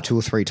my car 2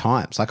 or 3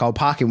 times. Like, I'll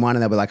park in one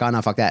and they'll be like, oh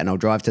no, fuck that. And I'll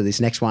drive to this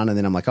next one. And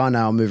then I'm like, oh no,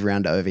 I'll move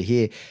around to over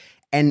here.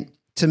 And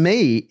to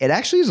me, it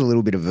actually is a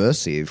little bit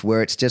aversive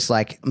where it's just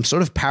like, I'm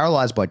sort of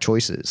paralyzed by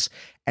choices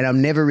and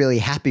I'm never really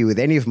happy with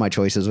any of my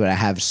choices when I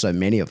have so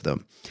many of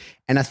them.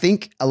 And I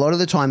think a lot of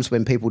the times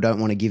when people don't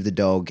want to give the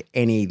dog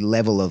any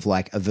level of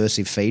like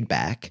aversive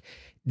feedback,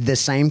 the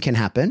same can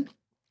happen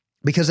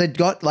because they've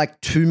got like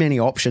too many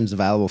options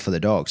available for the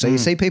dog. So you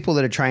see people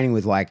that are training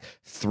with like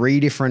 3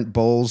 different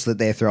balls that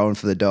they're throwing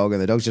for the dog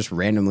and the dog's just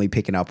randomly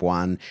picking up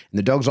one and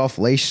the dog's off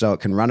leash so it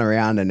can run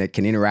around and it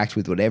can interact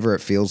with whatever it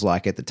feels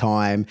like at the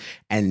time.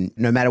 And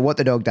no matter what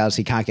the dog does,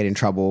 he can't get in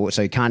trouble.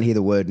 So he can't hear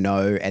the word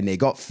no and they've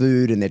got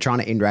food and they're trying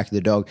to interact with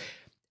the dog.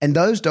 And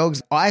those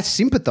dogs, I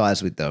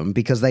sympathize with them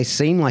because they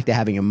seem like they're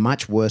having a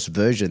much worse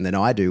version than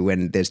I do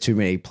when there's too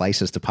many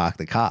places to park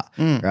the car,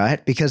 right?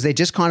 Because they're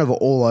just kind of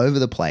all over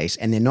the place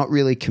and they're not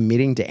really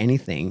committing to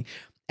anything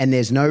and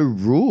there's no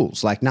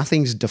rules, like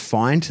nothing's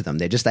defined to them.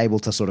 They're just able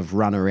to sort of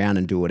run around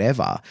and do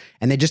whatever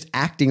and they're just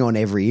acting on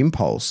every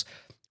impulse,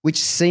 which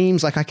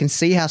seems like I can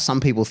see how some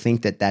people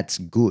think that that's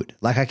good.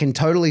 Like I can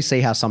totally see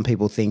how some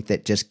people think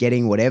that just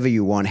getting whatever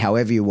you want,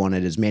 however you want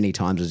it, as many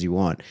times as you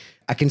want.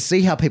 I can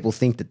see how people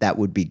think that that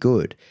would be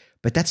good,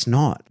 but that's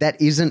not. That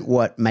isn't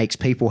what makes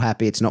people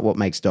happy. It's not what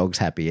makes dogs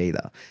happy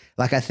either.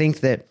 Like I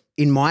think that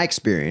in my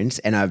experience,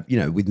 and I've,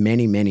 with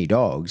many, many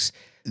dogs,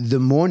 the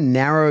more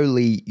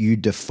narrowly you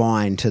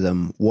define to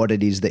them what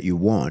it is that you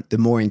want, the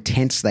more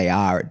intense they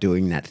are at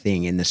doing that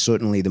thing. And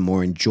certainly the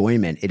more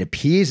enjoyment it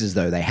appears as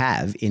though they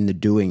have in the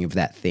doing of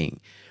that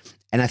thing.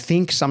 And I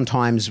think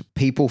sometimes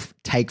people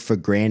take for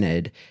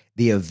granted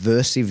the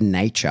aversive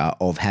nature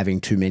of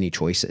having too many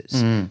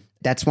choices.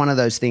 That's one of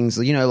those things,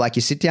 like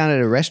you sit down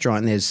at a restaurant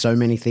and there's so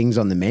many things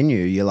on the menu.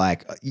 You're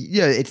like,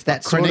 it's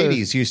that sort of.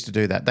 Cronides used to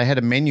do that. They had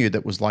a menu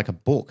that was like a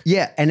book.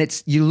 Yeah. And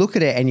you look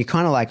at it and you're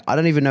kind of like, I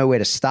don't even know where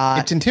to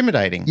start. It's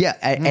intimidating. Yeah.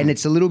 And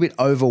it's a little bit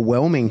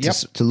overwhelming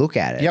to look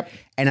at it. Yep.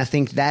 And I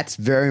think that's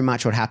very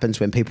much what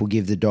happens when people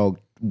give the dog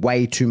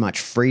way too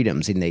much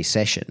freedoms in these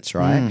sessions,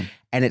 right?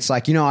 And it's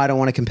like, I don't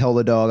want to compel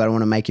the dog. I don't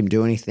want to make him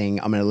do anything.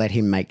 I'm going to let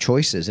him make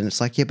choices. And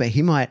it's like, yeah, but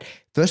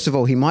first of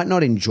all, he might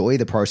not enjoy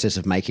the process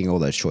of making all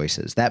those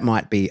choices. That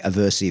might be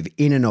aversive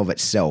in and of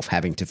itself,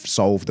 having to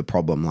solve the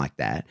problem like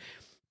that.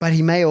 But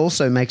he may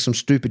also make some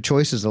stupid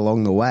choices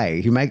along the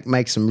way. He may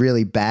make some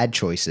really bad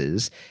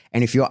choices.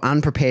 And if you're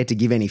unprepared to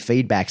give any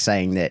feedback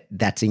saying that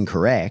that's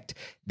incorrect,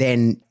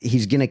 then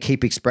he's going to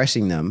keep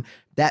expressing them.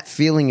 That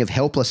feeling of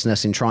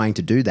helplessness in trying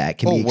to do that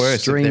can Or be worse,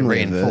 if they're extremely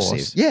reinforced.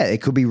 aversive. Yeah,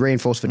 it could be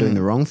reinforced for doing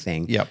the wrong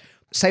thing. Yep.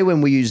 Say when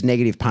we use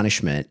negative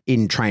punishment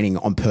in training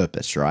on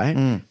purpose,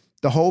 right?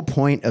 The whole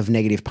point of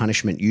negative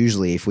punishment,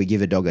 usually if we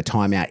give a dog a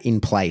timeout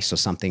in place or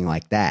something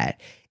like that,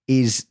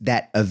 is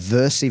that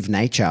aversive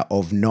nature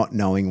of not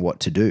knowing what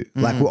to do.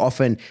 Like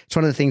it's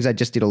one of the things I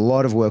just did a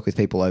lot of work with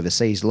people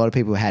overseas. A lot of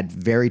people who had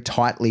very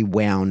tightly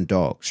wound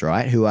dogs,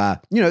 right? Who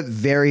are,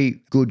 very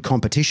good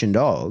competition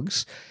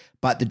dogs,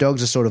 but the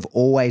dogs are sort of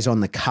always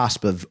on the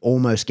cusp of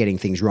almost getting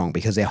things wrong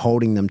because they're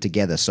holding them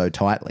together so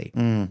tightly.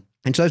 And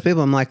so those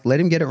people, I'm like, let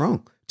him get it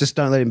wrong. Just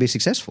don't let him be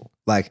successful.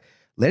 Like,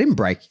 let him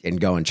break and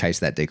go and chase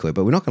that decoy,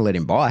 but we're not going to let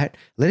him bite.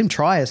 Let him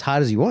try as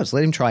hard as he wants.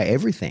 Let him try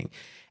everything.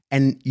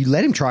 And you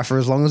let him try for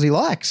as long as he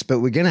likes, but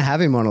we're going to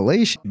have him on a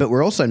leash, but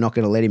we're also not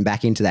going to let him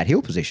back into that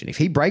heel position. If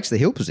he breaks the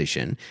heel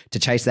position to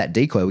chase that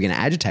decoy, we're going to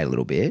agitate a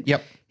little bit.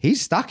 Yep.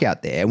 He's stuck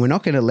out there and we're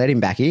not going to let him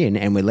back in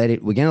and we're going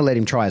to let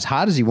him try as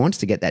hard as he wants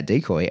to get that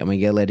decoy and we're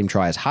going to let him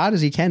try as hard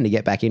as he can to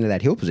get back into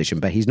that heel position,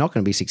 but he's not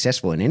going to be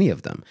successful in any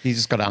of them. He's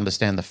just got to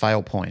understand the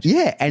fail point.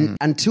 Yeah. And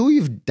until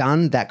you've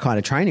done that kind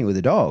of training with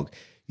a dog,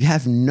 you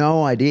have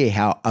no idea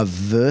how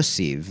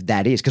aversive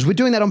that is because we're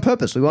doing that on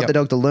purpose. We want the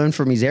dog to learn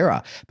from his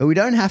error, but we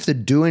don't have to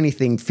do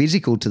anything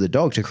physical to the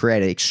dog to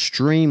create an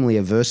extremely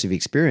aversive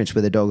experience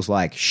where the dog's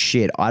like,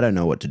 shit, I don't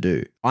know what to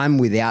do. I'm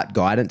without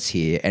guidance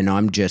here and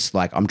I'm just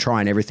like, I'm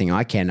trying everything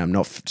I can. I'm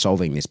not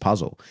solving this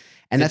puzzle.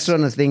 And that's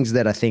one of the things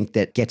that I think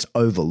that gets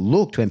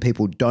overlooked when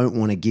people don't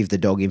want to give the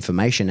dog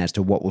information as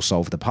to what will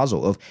solve the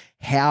puzzle of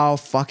how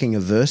fucking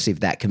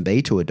aversive that can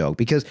be to a dog.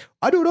 Because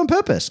I do it on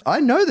purpose. I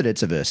know that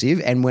it's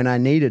aversive. And when I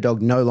need a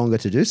dog no longer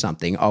to do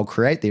something, I'll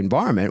create the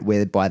environment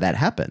whereby that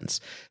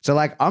happens. So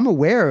like I'm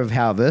aware of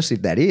how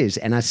aversive that is.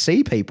 And I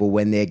see people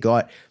when they've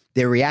got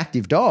their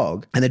reactive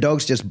dog and the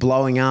dog's just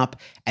blowing up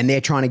and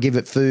they're trying to give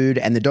it food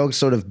and the dog's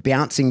sort of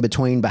bouncing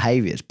between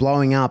behaviors,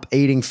 blowing up,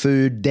 eating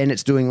food, then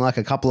it's doing like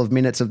a couple of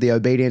minutes of the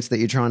obedience that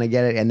you're trying to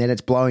get it and then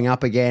it's blowing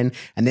up again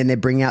and then they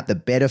bring out the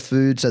better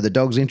food so the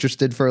dog's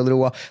interested for a little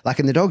while. Like,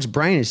 and the dog's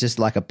brain is just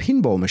like a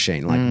pinball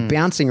machine, like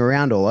bouncing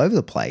around all over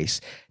the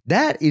place.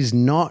 That is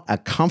not a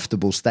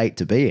comfortable state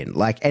to be in.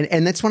 Like,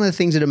 and that's one of the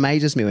things that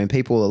amazes me when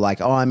people are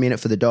like, oh, I'm in it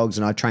for the dogs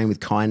and I train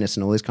with kindness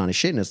and all this kind of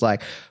shit. And it's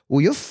like,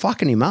 well, you're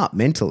fucking him up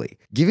mentally.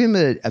 Give him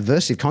an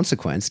aversive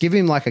consequence. Give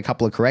him like a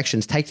couple of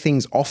corrections. Take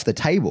things off the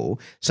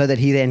table so that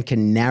he then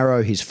can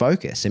narrow his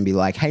focus and be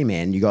like, hey,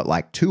 man, you got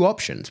like two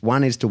options.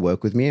 One is to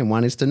work with me and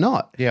one is to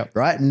not. Yeah.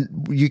 Right.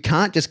 And you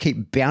can't just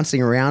keep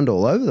bouncing around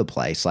all over the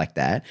place like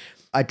that.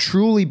 I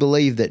truly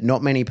believe that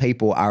not many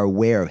people are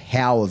aware of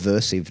how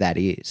aversive that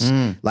is.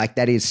 Like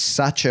that is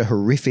such a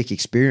horrific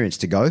experience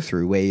to go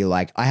through where you're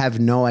like, I have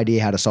no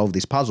idea how to solve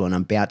this puzzle and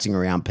I'm bouncing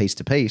around piece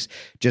to piece,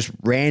 just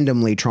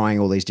randomly trying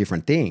all these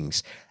different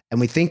things. And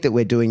we think that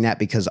we're doing that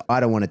because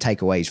I don't want to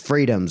take away his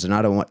freedoms and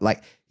I don't want,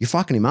 like, you're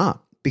fucking him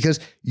up because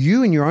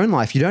you in your own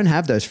life, you don't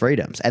have those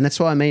freedoms. And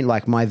that's why I mean,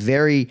 like my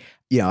very,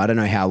 I don't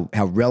know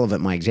how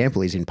relevant my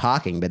example is in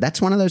parking, but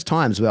that's one of those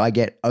times where I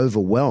get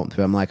overwhelmed,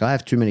 where I'm like, I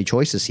have too many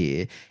choices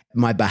here.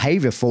 My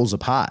behavior falls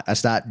apart. I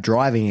start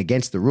driving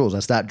against the rules. I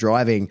start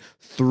driving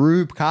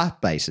through car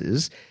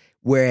spaces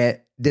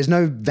where there's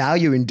no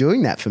value in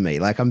doing that for me.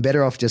 Like I'm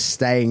better off just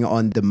staying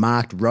on the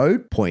marked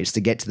road points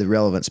to get to the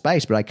relevant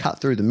space, but I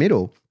cut through the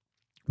middle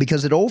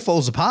because it all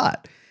falls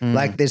apart.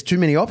 Like there's too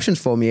many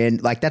options for me.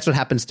 And like, that's what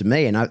happens to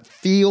me. And I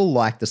feel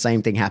like the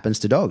same thing happens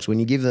to dogs. When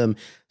you give them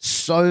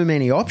so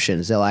many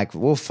options, they're like,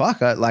 well, fuck,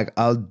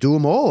 I'll do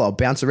them all. I'll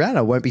bounce around.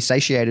 I won't be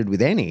satiated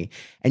with any.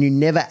 And you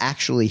never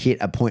actually hit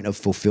a point of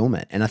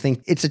fulfillment. And I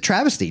think it's a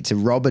travesty to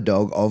rob a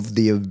dog of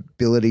the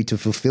ability to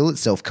fulfill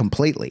itself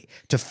completely,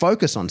 to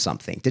focus on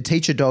something, to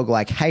teach a dog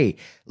like, hey,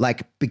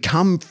 like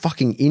become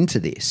fucking into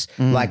this,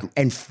 like,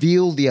 and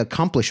feel the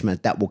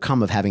accomplishment that will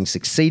come of having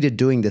succeeded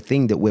doing the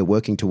thing that we're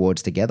working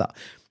towards together.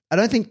 I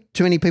don't think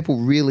too many people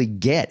really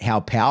get how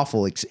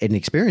powerful an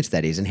experience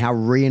that is and how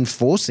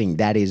reinforcing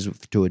that is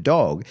to a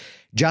dog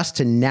just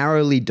to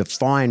narrowly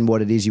define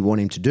what it is you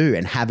want him to do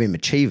and have him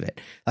achieve it.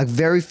 Like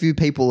very few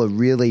people are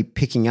really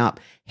picking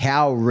up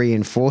how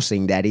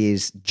reinforcing that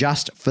is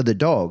just for the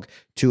dog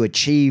to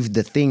achieve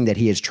the thing that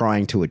he is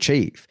trying to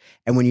achieve.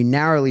 And when you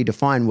narrowly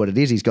define what it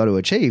is he's got to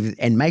achieve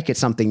and make it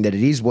something that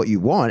it is what you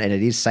want and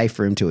it is safe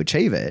for him to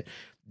achieve it,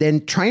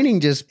 then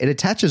training it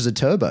attaches a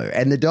turbo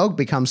and the dog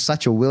becomes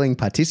such a willing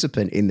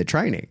participant in the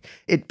training.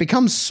 It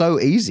becomes so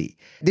easy.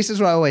 This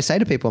is what I always say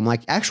to people. I'm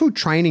like, actual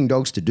training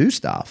dogs to do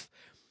stuff,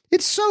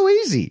 it's so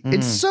easy.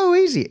 It's so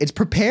easy. It's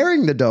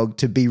preparing the dog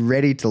to be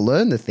ready to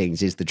learn the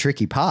things is the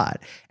tricky part.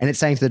 And it's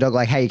saying to the dog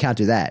like, hey, you can't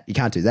do that. You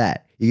can't do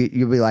that.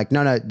 You'll be like,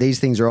 no, these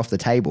things are off the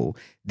table.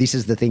 This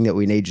is the thing that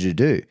we need you to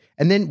do.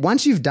 And then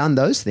once you've done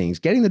those things,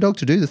 getting the dog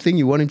to do the thing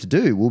you want him to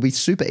do will be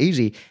super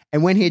easy.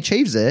 And when he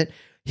achieves it,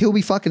 he'll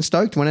be fucking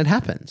stoked when it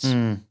happens.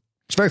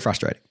 It's very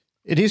frustrating.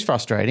 It is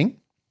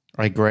frustrating.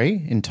 I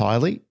agree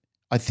entirely.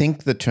 I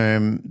think the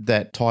term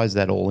that ties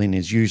that all in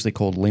is usually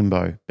called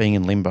limbo, being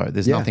in limbo.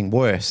 There's nothing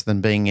worse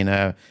than being in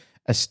a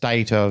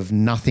state of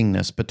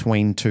nothingness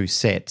between two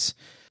sets.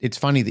 It's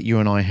funny that you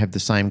and I have the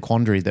same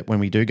quandary that when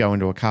we do go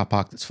into a car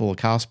park that's full of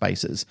car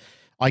spaces,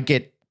 I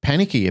get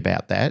panicky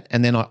about that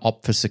and then I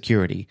opt for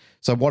security.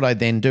 So what I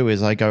then do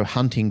is I go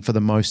hunting for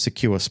the most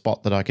secure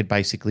spot that I could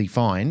basically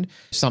find,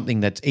 something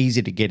that's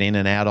easy to get in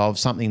and out of,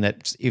 something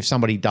that if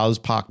somebody does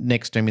park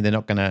next to me, they're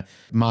not going to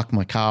mark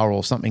my car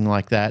or something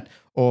like that.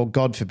 Or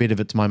God forbid if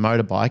it's my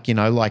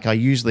motorbike, like I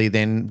usually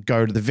then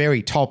go to the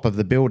very top of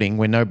the building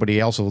where nobody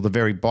else, or the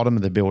very bottom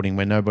of the building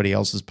where nobody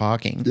else is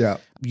parking. Yeah.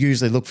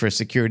 Usually look for a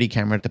security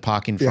camera to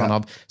park in front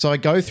of. So I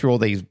go through all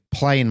these,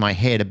 play in my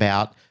head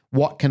about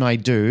what can I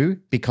do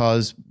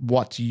because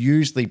what's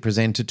usually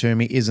presented to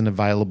me isn't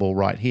available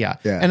right here.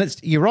 Yeah. And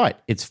you're right,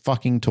 it's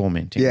fucking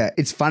tormenting. Yeah,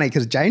 it's funny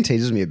because Jane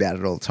teases me about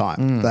it all the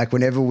time. Like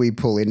whenever we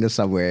pull into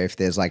somewhere, if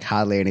there's like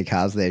hardly any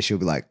cars there, she'll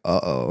be like,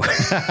 uh-oh,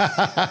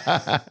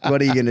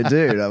 what are you going to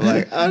do? And I'm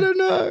like, I don't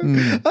know. I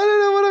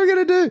don't know what I'm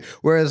going to do.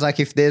 Whereas like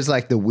if there's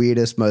like the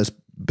weirdest, most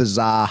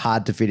bizarre,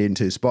 hard to fit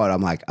into spot,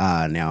 I'm like,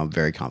 now I'm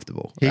very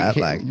comfortable. Right?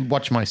 Like,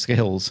 watch my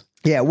skills.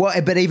 Yeah,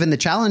 well, but even the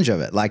challenge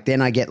of it, like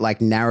then I get like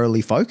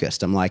narrowly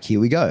focused. I'm like, here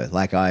we go.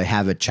 Like I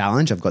have a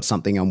challenge. I've got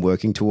something I'm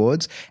working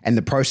towards. And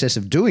the process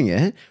of doing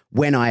it,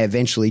 when I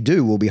eventually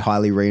do, will be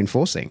highly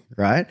reinforcing,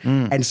 right?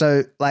 And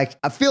so like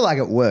I feel like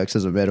it works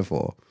as a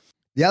metaphor.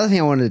 The other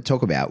thing I wanted to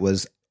talk about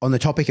was on the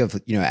topic of,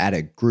 at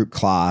a group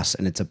class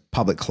and it's a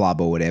public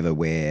club or whatever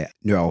where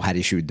Neural had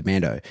issue with the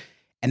Mando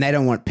and they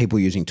don't want people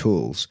using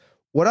tools.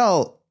 What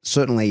I'll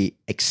certainly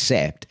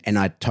accept and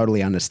I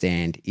totally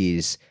understand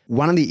is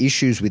one of the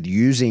issues with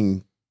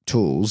using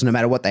tools, no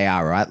matter what they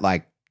are, right?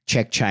 Like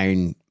check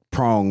chain,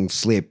 prong,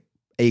 slip,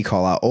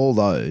 e-collar, all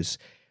those,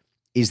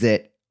 is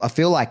that I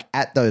feel like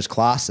at those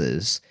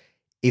classes,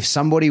 if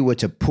somebody were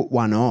to put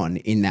one on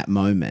in that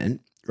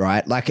moment,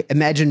 right? Like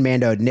imagine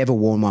Mando had never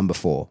worn one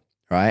before,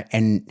 right?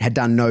 And had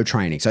done no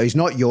training. So he's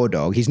not your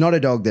dog. He's not a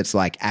dog that's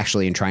like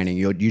actually in training.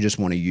 You just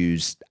want to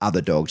use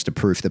other dogs to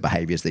proof the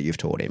behaviors that you've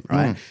taught him,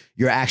 right?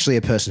 You're actually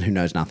a person who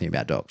knows nothing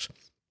about dogs.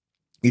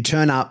 You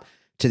turn up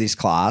to this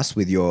class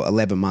with your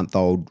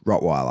 11-month-old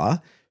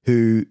Rottweiler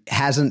who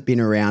hasn't been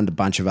around a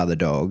bunch of other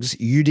dogs.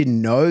 You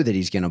didn't know that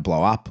he's going to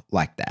blow up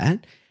like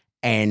that.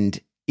 And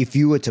if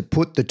you were to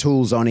put the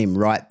tools on him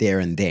right there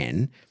and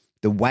then,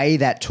 the way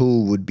that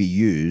tool would be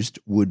used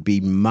would be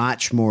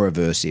much more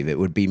aversive. It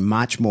would be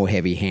much more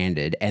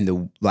heavy-handed, and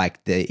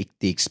the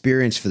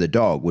experience for the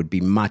dog would be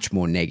much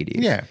more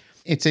negative. Yeah.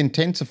 It's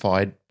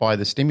intensified by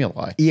the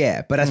stimuli.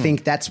 Yeah, but I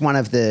think that's one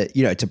of the,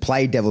 to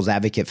play devil's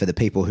advocate for the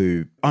people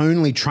who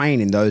only train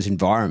in those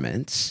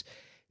environments,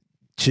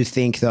 to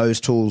think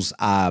those tools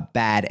are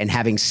bad, and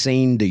having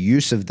seen the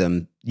use of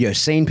them,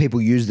 seen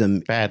people use them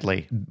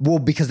Badly. Well,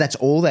 because that's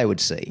all they would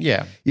see.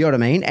 Yeah. You know what I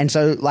mean? And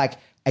so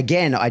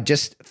again, I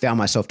just found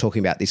myself talking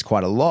about this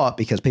quite a lot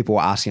because people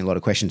were asking a lot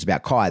of questions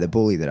about Kai, the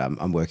bully that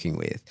I'm working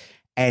with.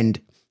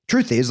 And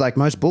truth is, like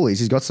most bullies,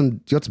 he's got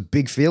some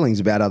big feelings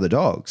about other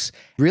dogs.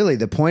 Really,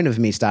 the point of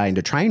me starting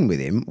to train with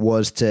him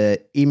was to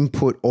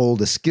input all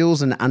the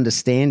skills and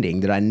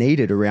understanding that I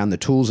needed around the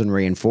tools and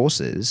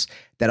reinforcers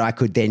that I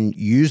could then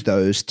use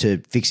those to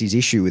fix his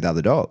issue with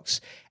other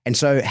dogs. And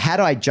so had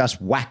I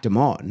just whacked him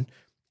on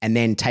and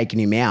then taken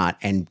him out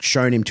and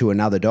shown him to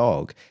another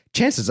dog,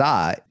 chances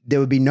are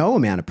there would be no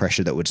amount of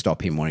pressure that would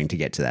stop him wanting to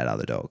get to that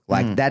other dog.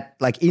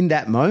 Like in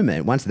that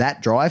moment, once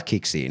that drive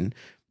kicks in,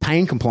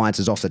 pain compliance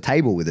is off the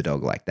table with a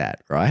dog like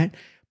that, right?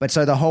 But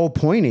so the whole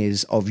point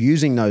is of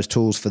using those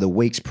tools for the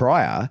weeks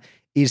prior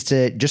is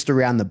to just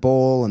around the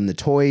ball and the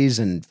toys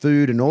and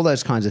food and all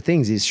those kinds of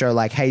things is show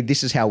like, hey,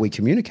 this is how we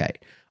communicate.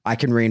 I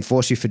can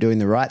reinforce you for doing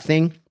the right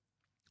thing.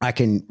 I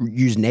can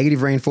use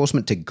negative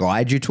reinforcement to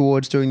guide you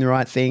towards doing the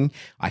right thing.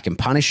 I can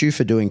punish you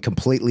for doing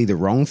completely the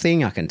wrong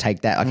thing. I can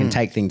take that. I can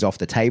take things off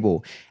the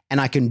table,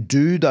 and I can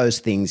do those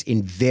things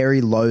in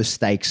very low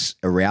stakes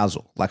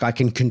arousal. Like I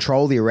can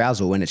control the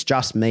arousal when it's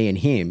just me and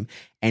him,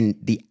 and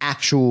the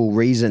actual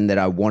reason that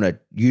I want to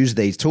use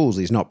these tools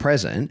is not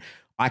present.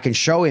 I can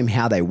show him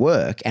how they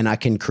work, and I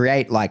can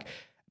create like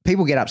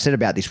people get upset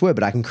about this word,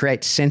 but I can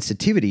create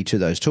sensitivity to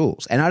those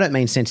tools. And I don't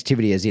mean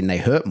sensitivity as in they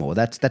hurt more.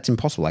 That's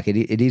impossible. Like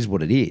it is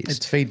what it is.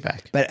 It's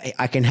feedback. But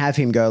I can have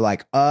him go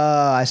like,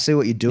 oh, I see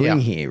what you're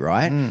doing here,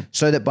 right?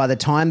 So that by the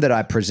time that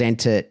I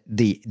present it,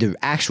 the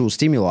actual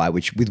stimuli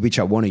with which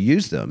I want to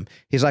use them,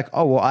 he's like,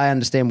 oh, well, I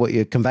understand what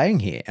you're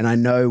conveying here. And I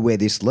know where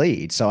this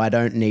leads. So I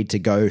don't need to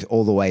go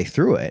all the way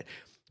through it.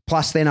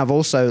 Plus, then I've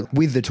also,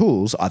 with the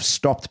tools, I've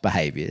stopped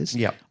behaviors.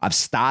 Yep. I've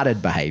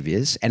started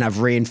behaviors, and I've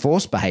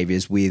reinforced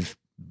behaviors with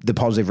the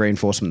positive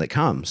reinforcement that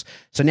comes.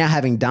 So now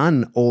having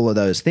done all of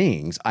those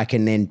things, I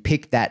can then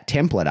pick that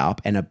template up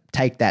and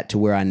take that to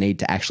where I need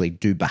to actually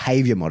do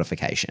behavior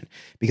modification,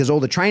 because all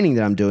the training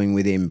that I'm doing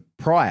with him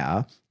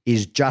prior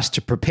is just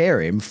to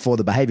prepare him for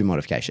the behavior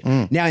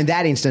modification. Now, in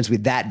that instance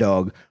with that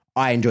dog,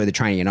 I enjoy the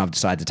training and I've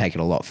decided to take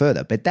it a lot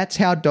further. But that's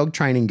how dog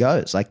training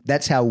goes. Like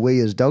that's how we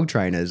as dog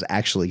trainers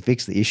actually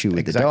fix the issue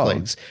with the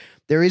dogs.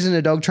 There isn't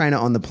a dog trainer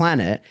on the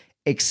planet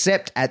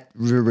except at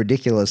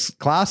ridiculous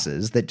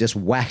classes that just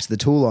whacks the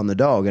tool on the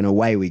dog and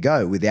away we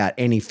go without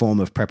any form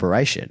of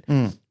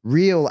preparation.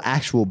 Real,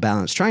 actual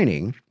balanced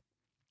training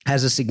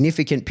has a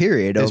significant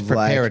period of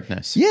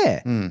preparedness.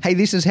 Hey,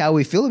 this is how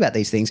we feel about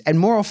these things. And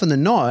more often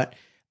than not,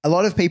 a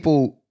lot of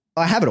people,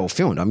 I have it all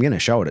filmed. I'm going to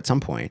show it at some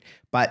point.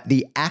 But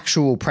the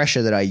actual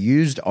pressure that I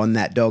used on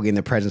that dog in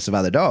the presence of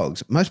other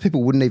dogs, most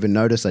people wouldn't even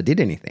notice I did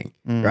anything,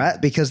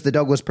 right? Because the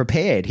dog was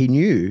prepared. He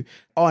knew,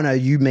 oh, no,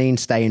 you mean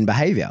stay in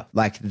behavior.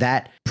 Like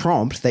that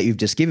prompt that you've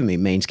just given me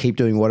means keep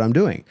doing what I'm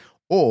doing.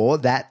 Or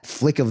that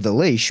flick of the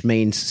leash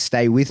means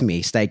stay with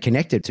me, stay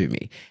connected to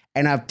me.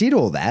 And I did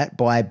all that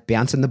by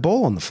bouncing the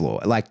ball on the floor,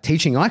 like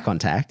teaching eye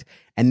contact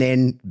and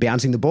then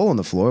bouncing the ball on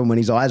the floor. And when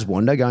his eyes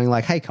wander, going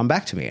like, hey, come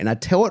back to me. And I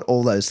tell it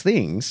all those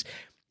things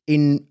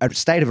in a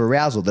state of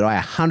arousal that I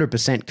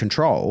 100%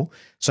 control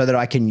so that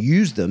I can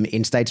use them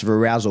in states of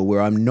arousal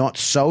where I'm not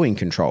so in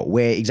control,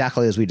 where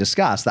exactly as we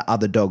discussed, the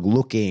other dog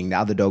looking, the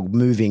other dog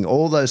moving,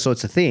 all those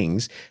sorts of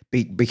things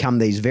become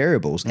these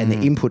variables and the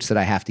inputs that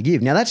I have to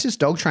give. Now, that's just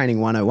dog training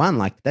 101.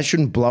 Like that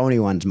shouldn't blow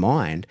anyone's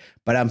mind.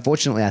 But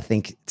unfortunately, I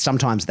think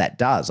sometimes that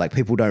does. Like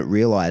people don't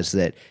realize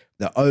that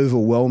the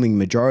overwhelming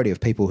majority of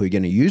people who are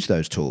going to use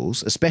those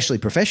tools, especially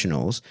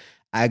professionals,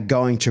 are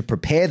going to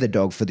prepare the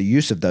dog for the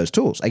use of those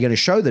tools. Are going to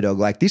show the dog,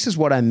 like, this is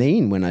what I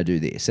mean when I do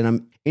this. And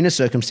I'm in a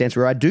circumstance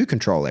where I do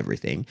control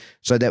everything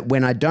so that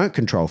when I don't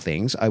control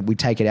things, we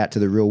take it out to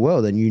the real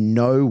world and you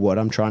know what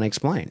I'm trying to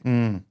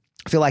explain.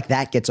 I feel like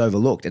that gets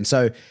overlooked. And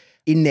so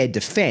in their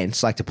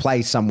defense, like to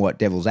play somewhat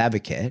devil's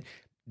advocate,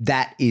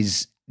 that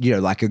is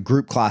like a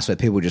group class where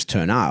people just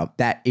turn up,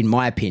 that, in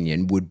my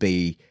opinion, would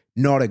be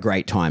not a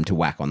great time to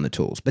whack on the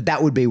tools. But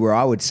that would be where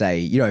I would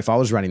say, if I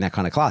was running that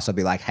kind of class, I'd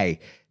be like, hey,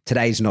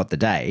 today's not the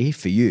day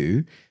for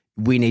you.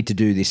 We need to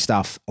do this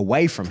stuff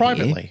away from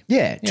privately.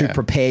 Here. Yeah, to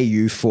prepare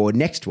you for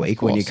next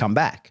week when you come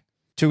back.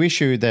 To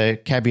issue the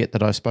caveat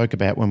that I spoke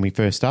about when we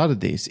first started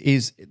this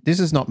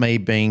is not me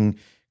being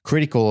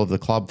critical of the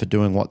club for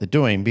doing what they're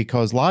doing,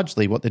 because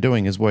largely what they're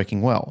doing is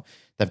working well.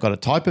 They've got a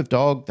type of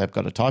dog, they've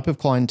got a type of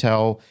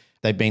clientele,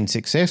 they've been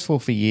successful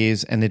for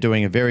years, and they're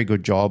doing a very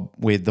good job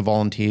with the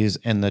volunteers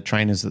and the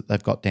trainers that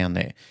they've got down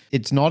there.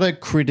 It's not a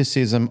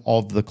criticism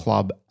of the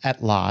club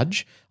at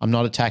large. I'm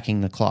not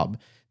attacking the club.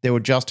 There were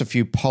just a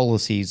few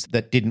policies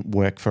that didn't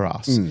work for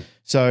us.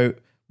 So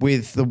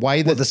with the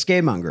way that... the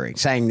scaremongering,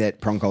 saying that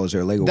prong collars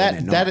are illegal.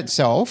 That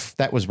itself,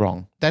 that was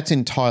wrong. That's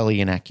entirely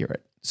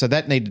inaccurate. So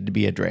that needed to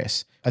be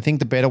addressed. I think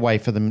the better way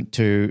for them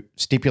to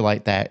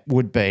stipulate that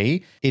would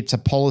be it's a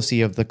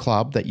policy of the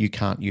club that you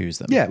can't use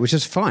them. Yeah, which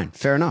is fine.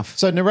 Fair enough.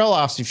 So Narelle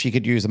asked if she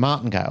could use a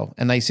martingale,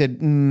 and they said,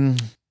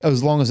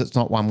 as long as it's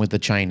not one with the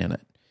chain in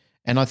it.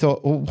 And I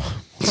thought,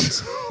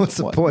 what's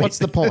the point? What's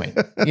the point?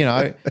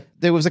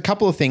 There was a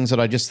couple of things that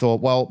I just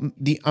thought, well,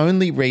 the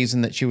only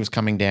reason that she was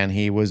coming down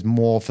here was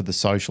more for the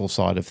social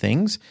side of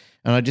things.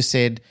 And I just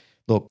said,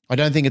 look, I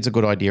don't think it's a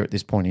good idea at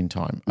this point in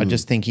time. I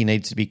just think he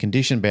needs to be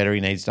conditioned better.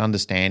 He needs to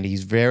understand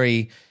he's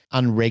very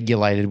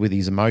unregulated with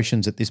his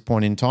emotions at this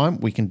point in time.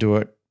 We can do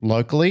it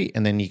locally,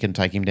 and then you can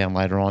take him down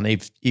later on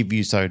if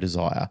you so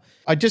desire.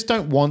 I just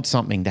don't want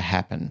something to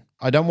happen.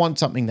 I don't want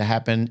something to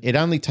happen. It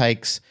only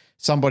takes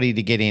somebody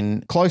to get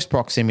in close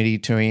proximity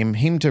to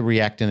him to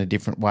react in a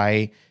different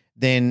way.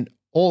 Then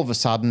all of a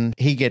sudden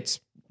he gets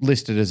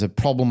listed as a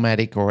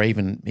problematic, or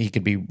even he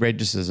could be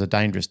registered as a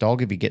dangerous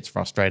dog if he gets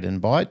frustrated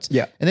and bites.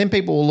 Yeah. And then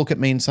people will look at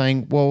me and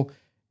saying, well,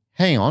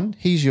 hang on,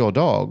 he's your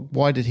dog.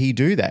 Why did he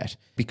do that?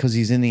 Because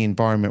he's in the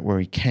environment where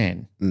he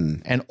can.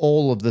 And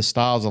all of the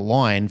stars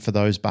align for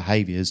those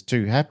behaviors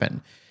to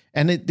happen.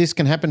 And this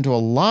can happen to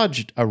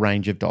a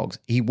range of dogs.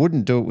 He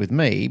wouldn't do it with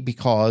me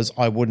because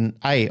I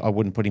wouldn't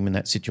put him in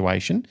that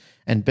situation,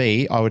 and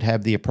B, I would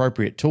have the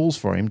appropriate tools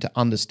for him to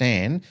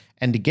understand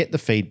and to get the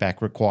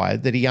feedback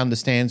required that he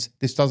understands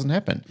this doesn't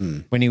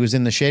happen. When he was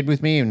in the shed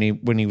with me and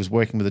when he was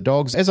working with the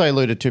dogs, as I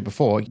alluded to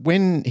before,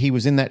 when he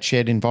was in that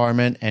shed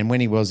environment and when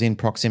he was in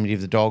proximity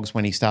of the dogs,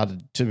 when he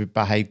started to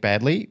behave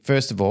badly,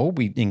 first of all,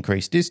 we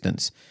increased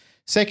distance.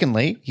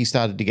 Secondly, he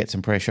started to get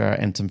some pressure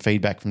and some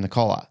feedback from the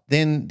collar.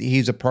 Then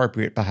his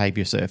appropriate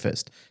behaviour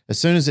surfaced. As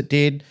soon as it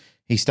did,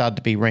 he started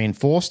to be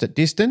reinforced at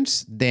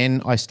distance.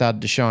 Then I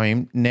started to show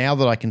him, now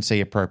that I can see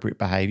appropriate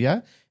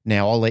behaviour,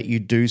 now I'll let you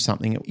do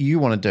something that you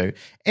want to do.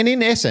 And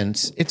in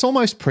essence, it's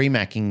almost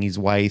premacking his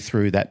way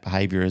through that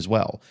behaviour as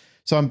well.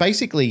 So I'm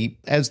basically,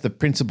 as the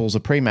principles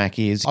of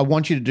premack is, I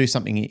want you to do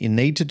something you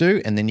need to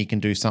do, and then you can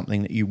do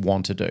something that you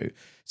want to do.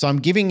 So I'm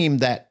giving him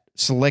that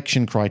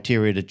selection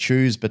criteria to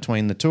choose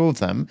between the two of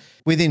them,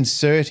 with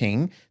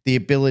inserting the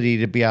ability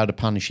to be able to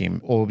punish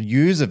him or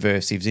use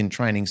aversives in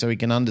training so he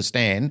can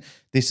understand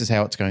this is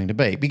how it's going to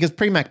be. Because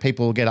premack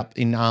people will get up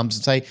in arms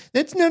and say,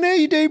 that's not how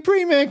you do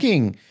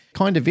premacking.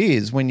 Kind of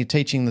is when you're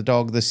teaching the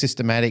dog the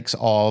systematics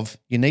of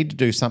you need to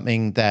do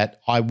something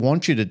that I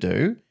want you to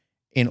do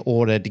in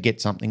order to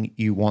get something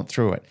you want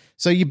through it.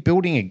 So you're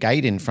building a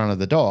gate in front of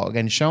the dog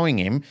and showing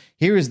him,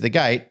 here is the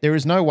gate. There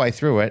is no way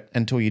through it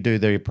until you do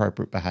the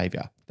appropriate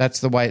behavior.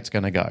 That's the way it's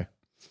going to go.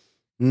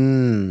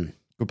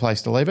 Good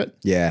place to leave it?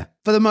 Yeah.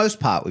 For the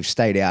most part, we've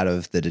stayed out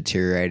of the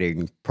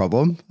deteriorating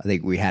problem. I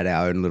think we had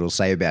our own little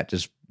say about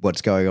just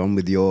what's going on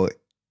with your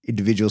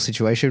individual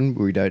situation.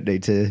 We don't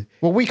need to...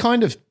 Well, we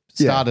kind of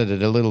started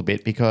it a little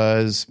bit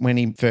because when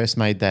he first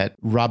made that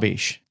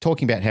rubbish,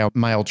 talking about how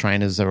male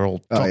trainers are all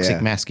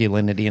toxic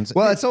masculinity. And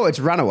well, it's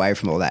run away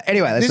from all that.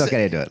 Anyway, let's not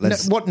get into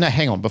it.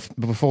 Hang on.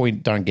 Before we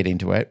don't get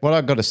into it, what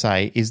I've got to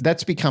say is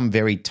that's become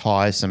very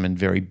tiresome and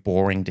very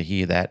boring to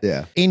hear that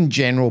in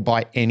general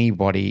by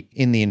anybody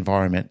in the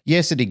environment.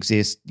 Yes, it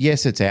exists.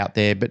 Yes, it's out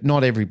there, but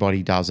not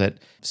everybody does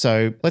it.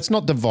 So let's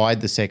not divide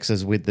the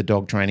sexes with the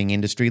dog training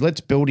industry. Let's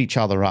build each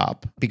other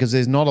up, because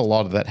there's not a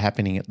lot of that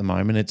happening at the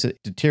moment. It's a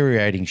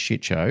deteriorating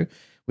shit show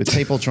with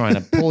people trying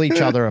to pull each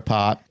other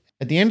apart.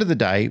 At the end of the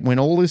day, when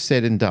all is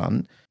said and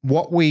done,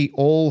 what we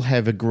all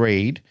have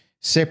agreed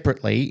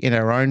separately in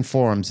our own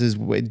forums is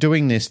we're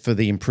doing this for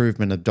the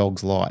improvement of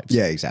dogs' lives.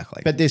 Yeah,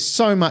 exactly. But there's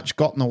so much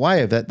got in the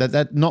way of it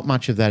that not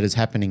much of that is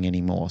happening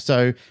anymore.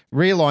 So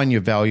realign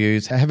your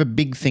values, have a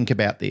big think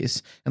about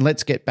this, and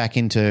let's get back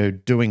into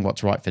doing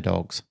what's right for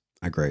dogs.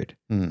 Agreed.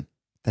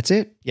 That's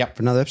it. Yep.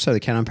 For another episode of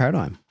the Canine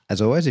Paradigm.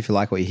 As always, if you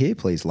like what you hear,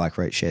 please like,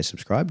 rate, share,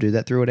 subscribe. Do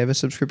that through whatever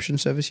subscription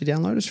service you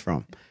download us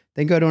from.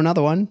 Then go to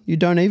another one you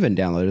don't even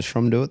download us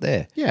from, do it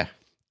there. Yeah.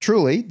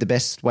 Truly, the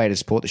best way to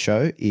support the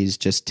show is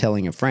just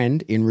telling a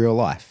friend in real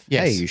life,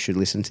 yes, hey, you should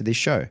listen to this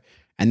show.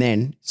 And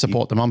then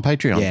support them on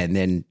Patreon. Yeah, and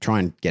then try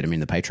and get them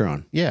in the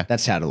Patreon. Yeah.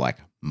 That's how to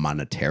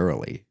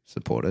monetarily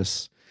support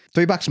us.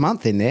 $3 a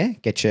month in there,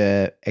 get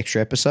your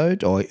extra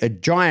episode or a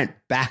giant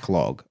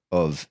backlog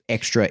of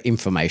extra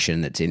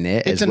information that's in there,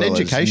 It's as an well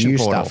education as new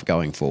portal. stuff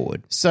going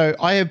forward. So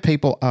I have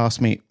people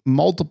ask me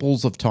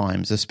multiples of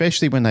times,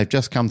 especially when they've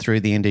just come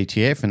through the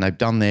NDTF and they've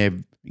done their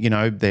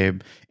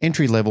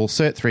entry level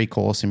Cert 3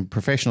 course in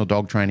professional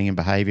dog training and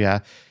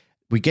behaviour.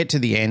 We get to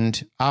the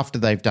end after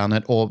they've done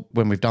it, or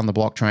when we've done the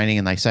block training,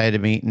 and they say to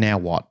me, now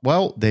what?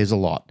 Well, there's a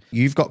lot.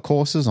 You've got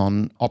courses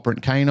on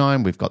Operant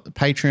Canine. We've got the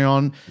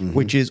Patreon,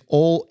 which is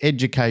all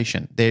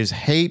education. There's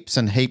heaps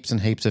and heaps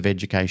and heaps of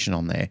education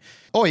on there.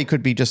 Or you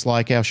could be just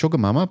like our sugar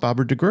mama,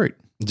 Barbara de Groot,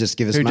 Just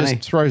give us who money.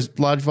 just throws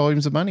large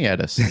volumes of money at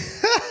us.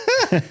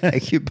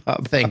 Thank you,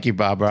 Barbara. Thank you,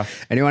 Barbara.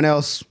 Anyone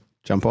else?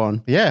 Jump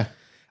on. Yeah.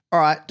 All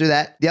right, do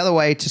that. The other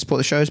way to support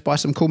the show is buy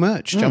some cool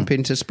merch. Jump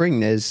into Spring.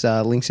 There's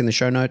links in the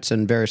show notes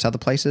and various other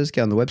places.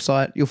 Get on the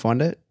website. You'll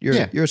find it.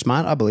 You're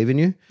smart. I believe in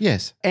you.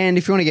 Yes. And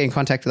if you want to get in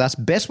contact with us,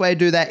 best way to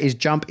do that is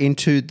jump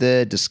into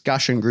the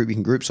discussion group. You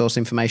can group source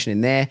information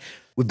in there.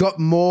 We've got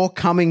more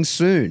coming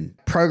soon.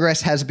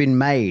 Progress has been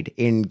made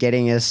in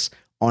getting us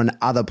on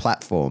other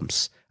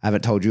platforms. I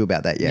haven't told you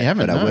about that yet, You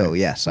haven't, but I no. will.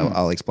 Yeah, so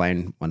I'll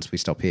explain once we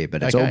stop here.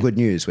 But it's Okay. all good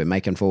news. We're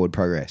making forward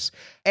progress.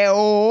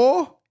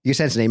 Or you can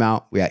send us an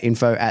email. We are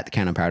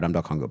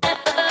info@thecanonparadigm.com. Goodbye.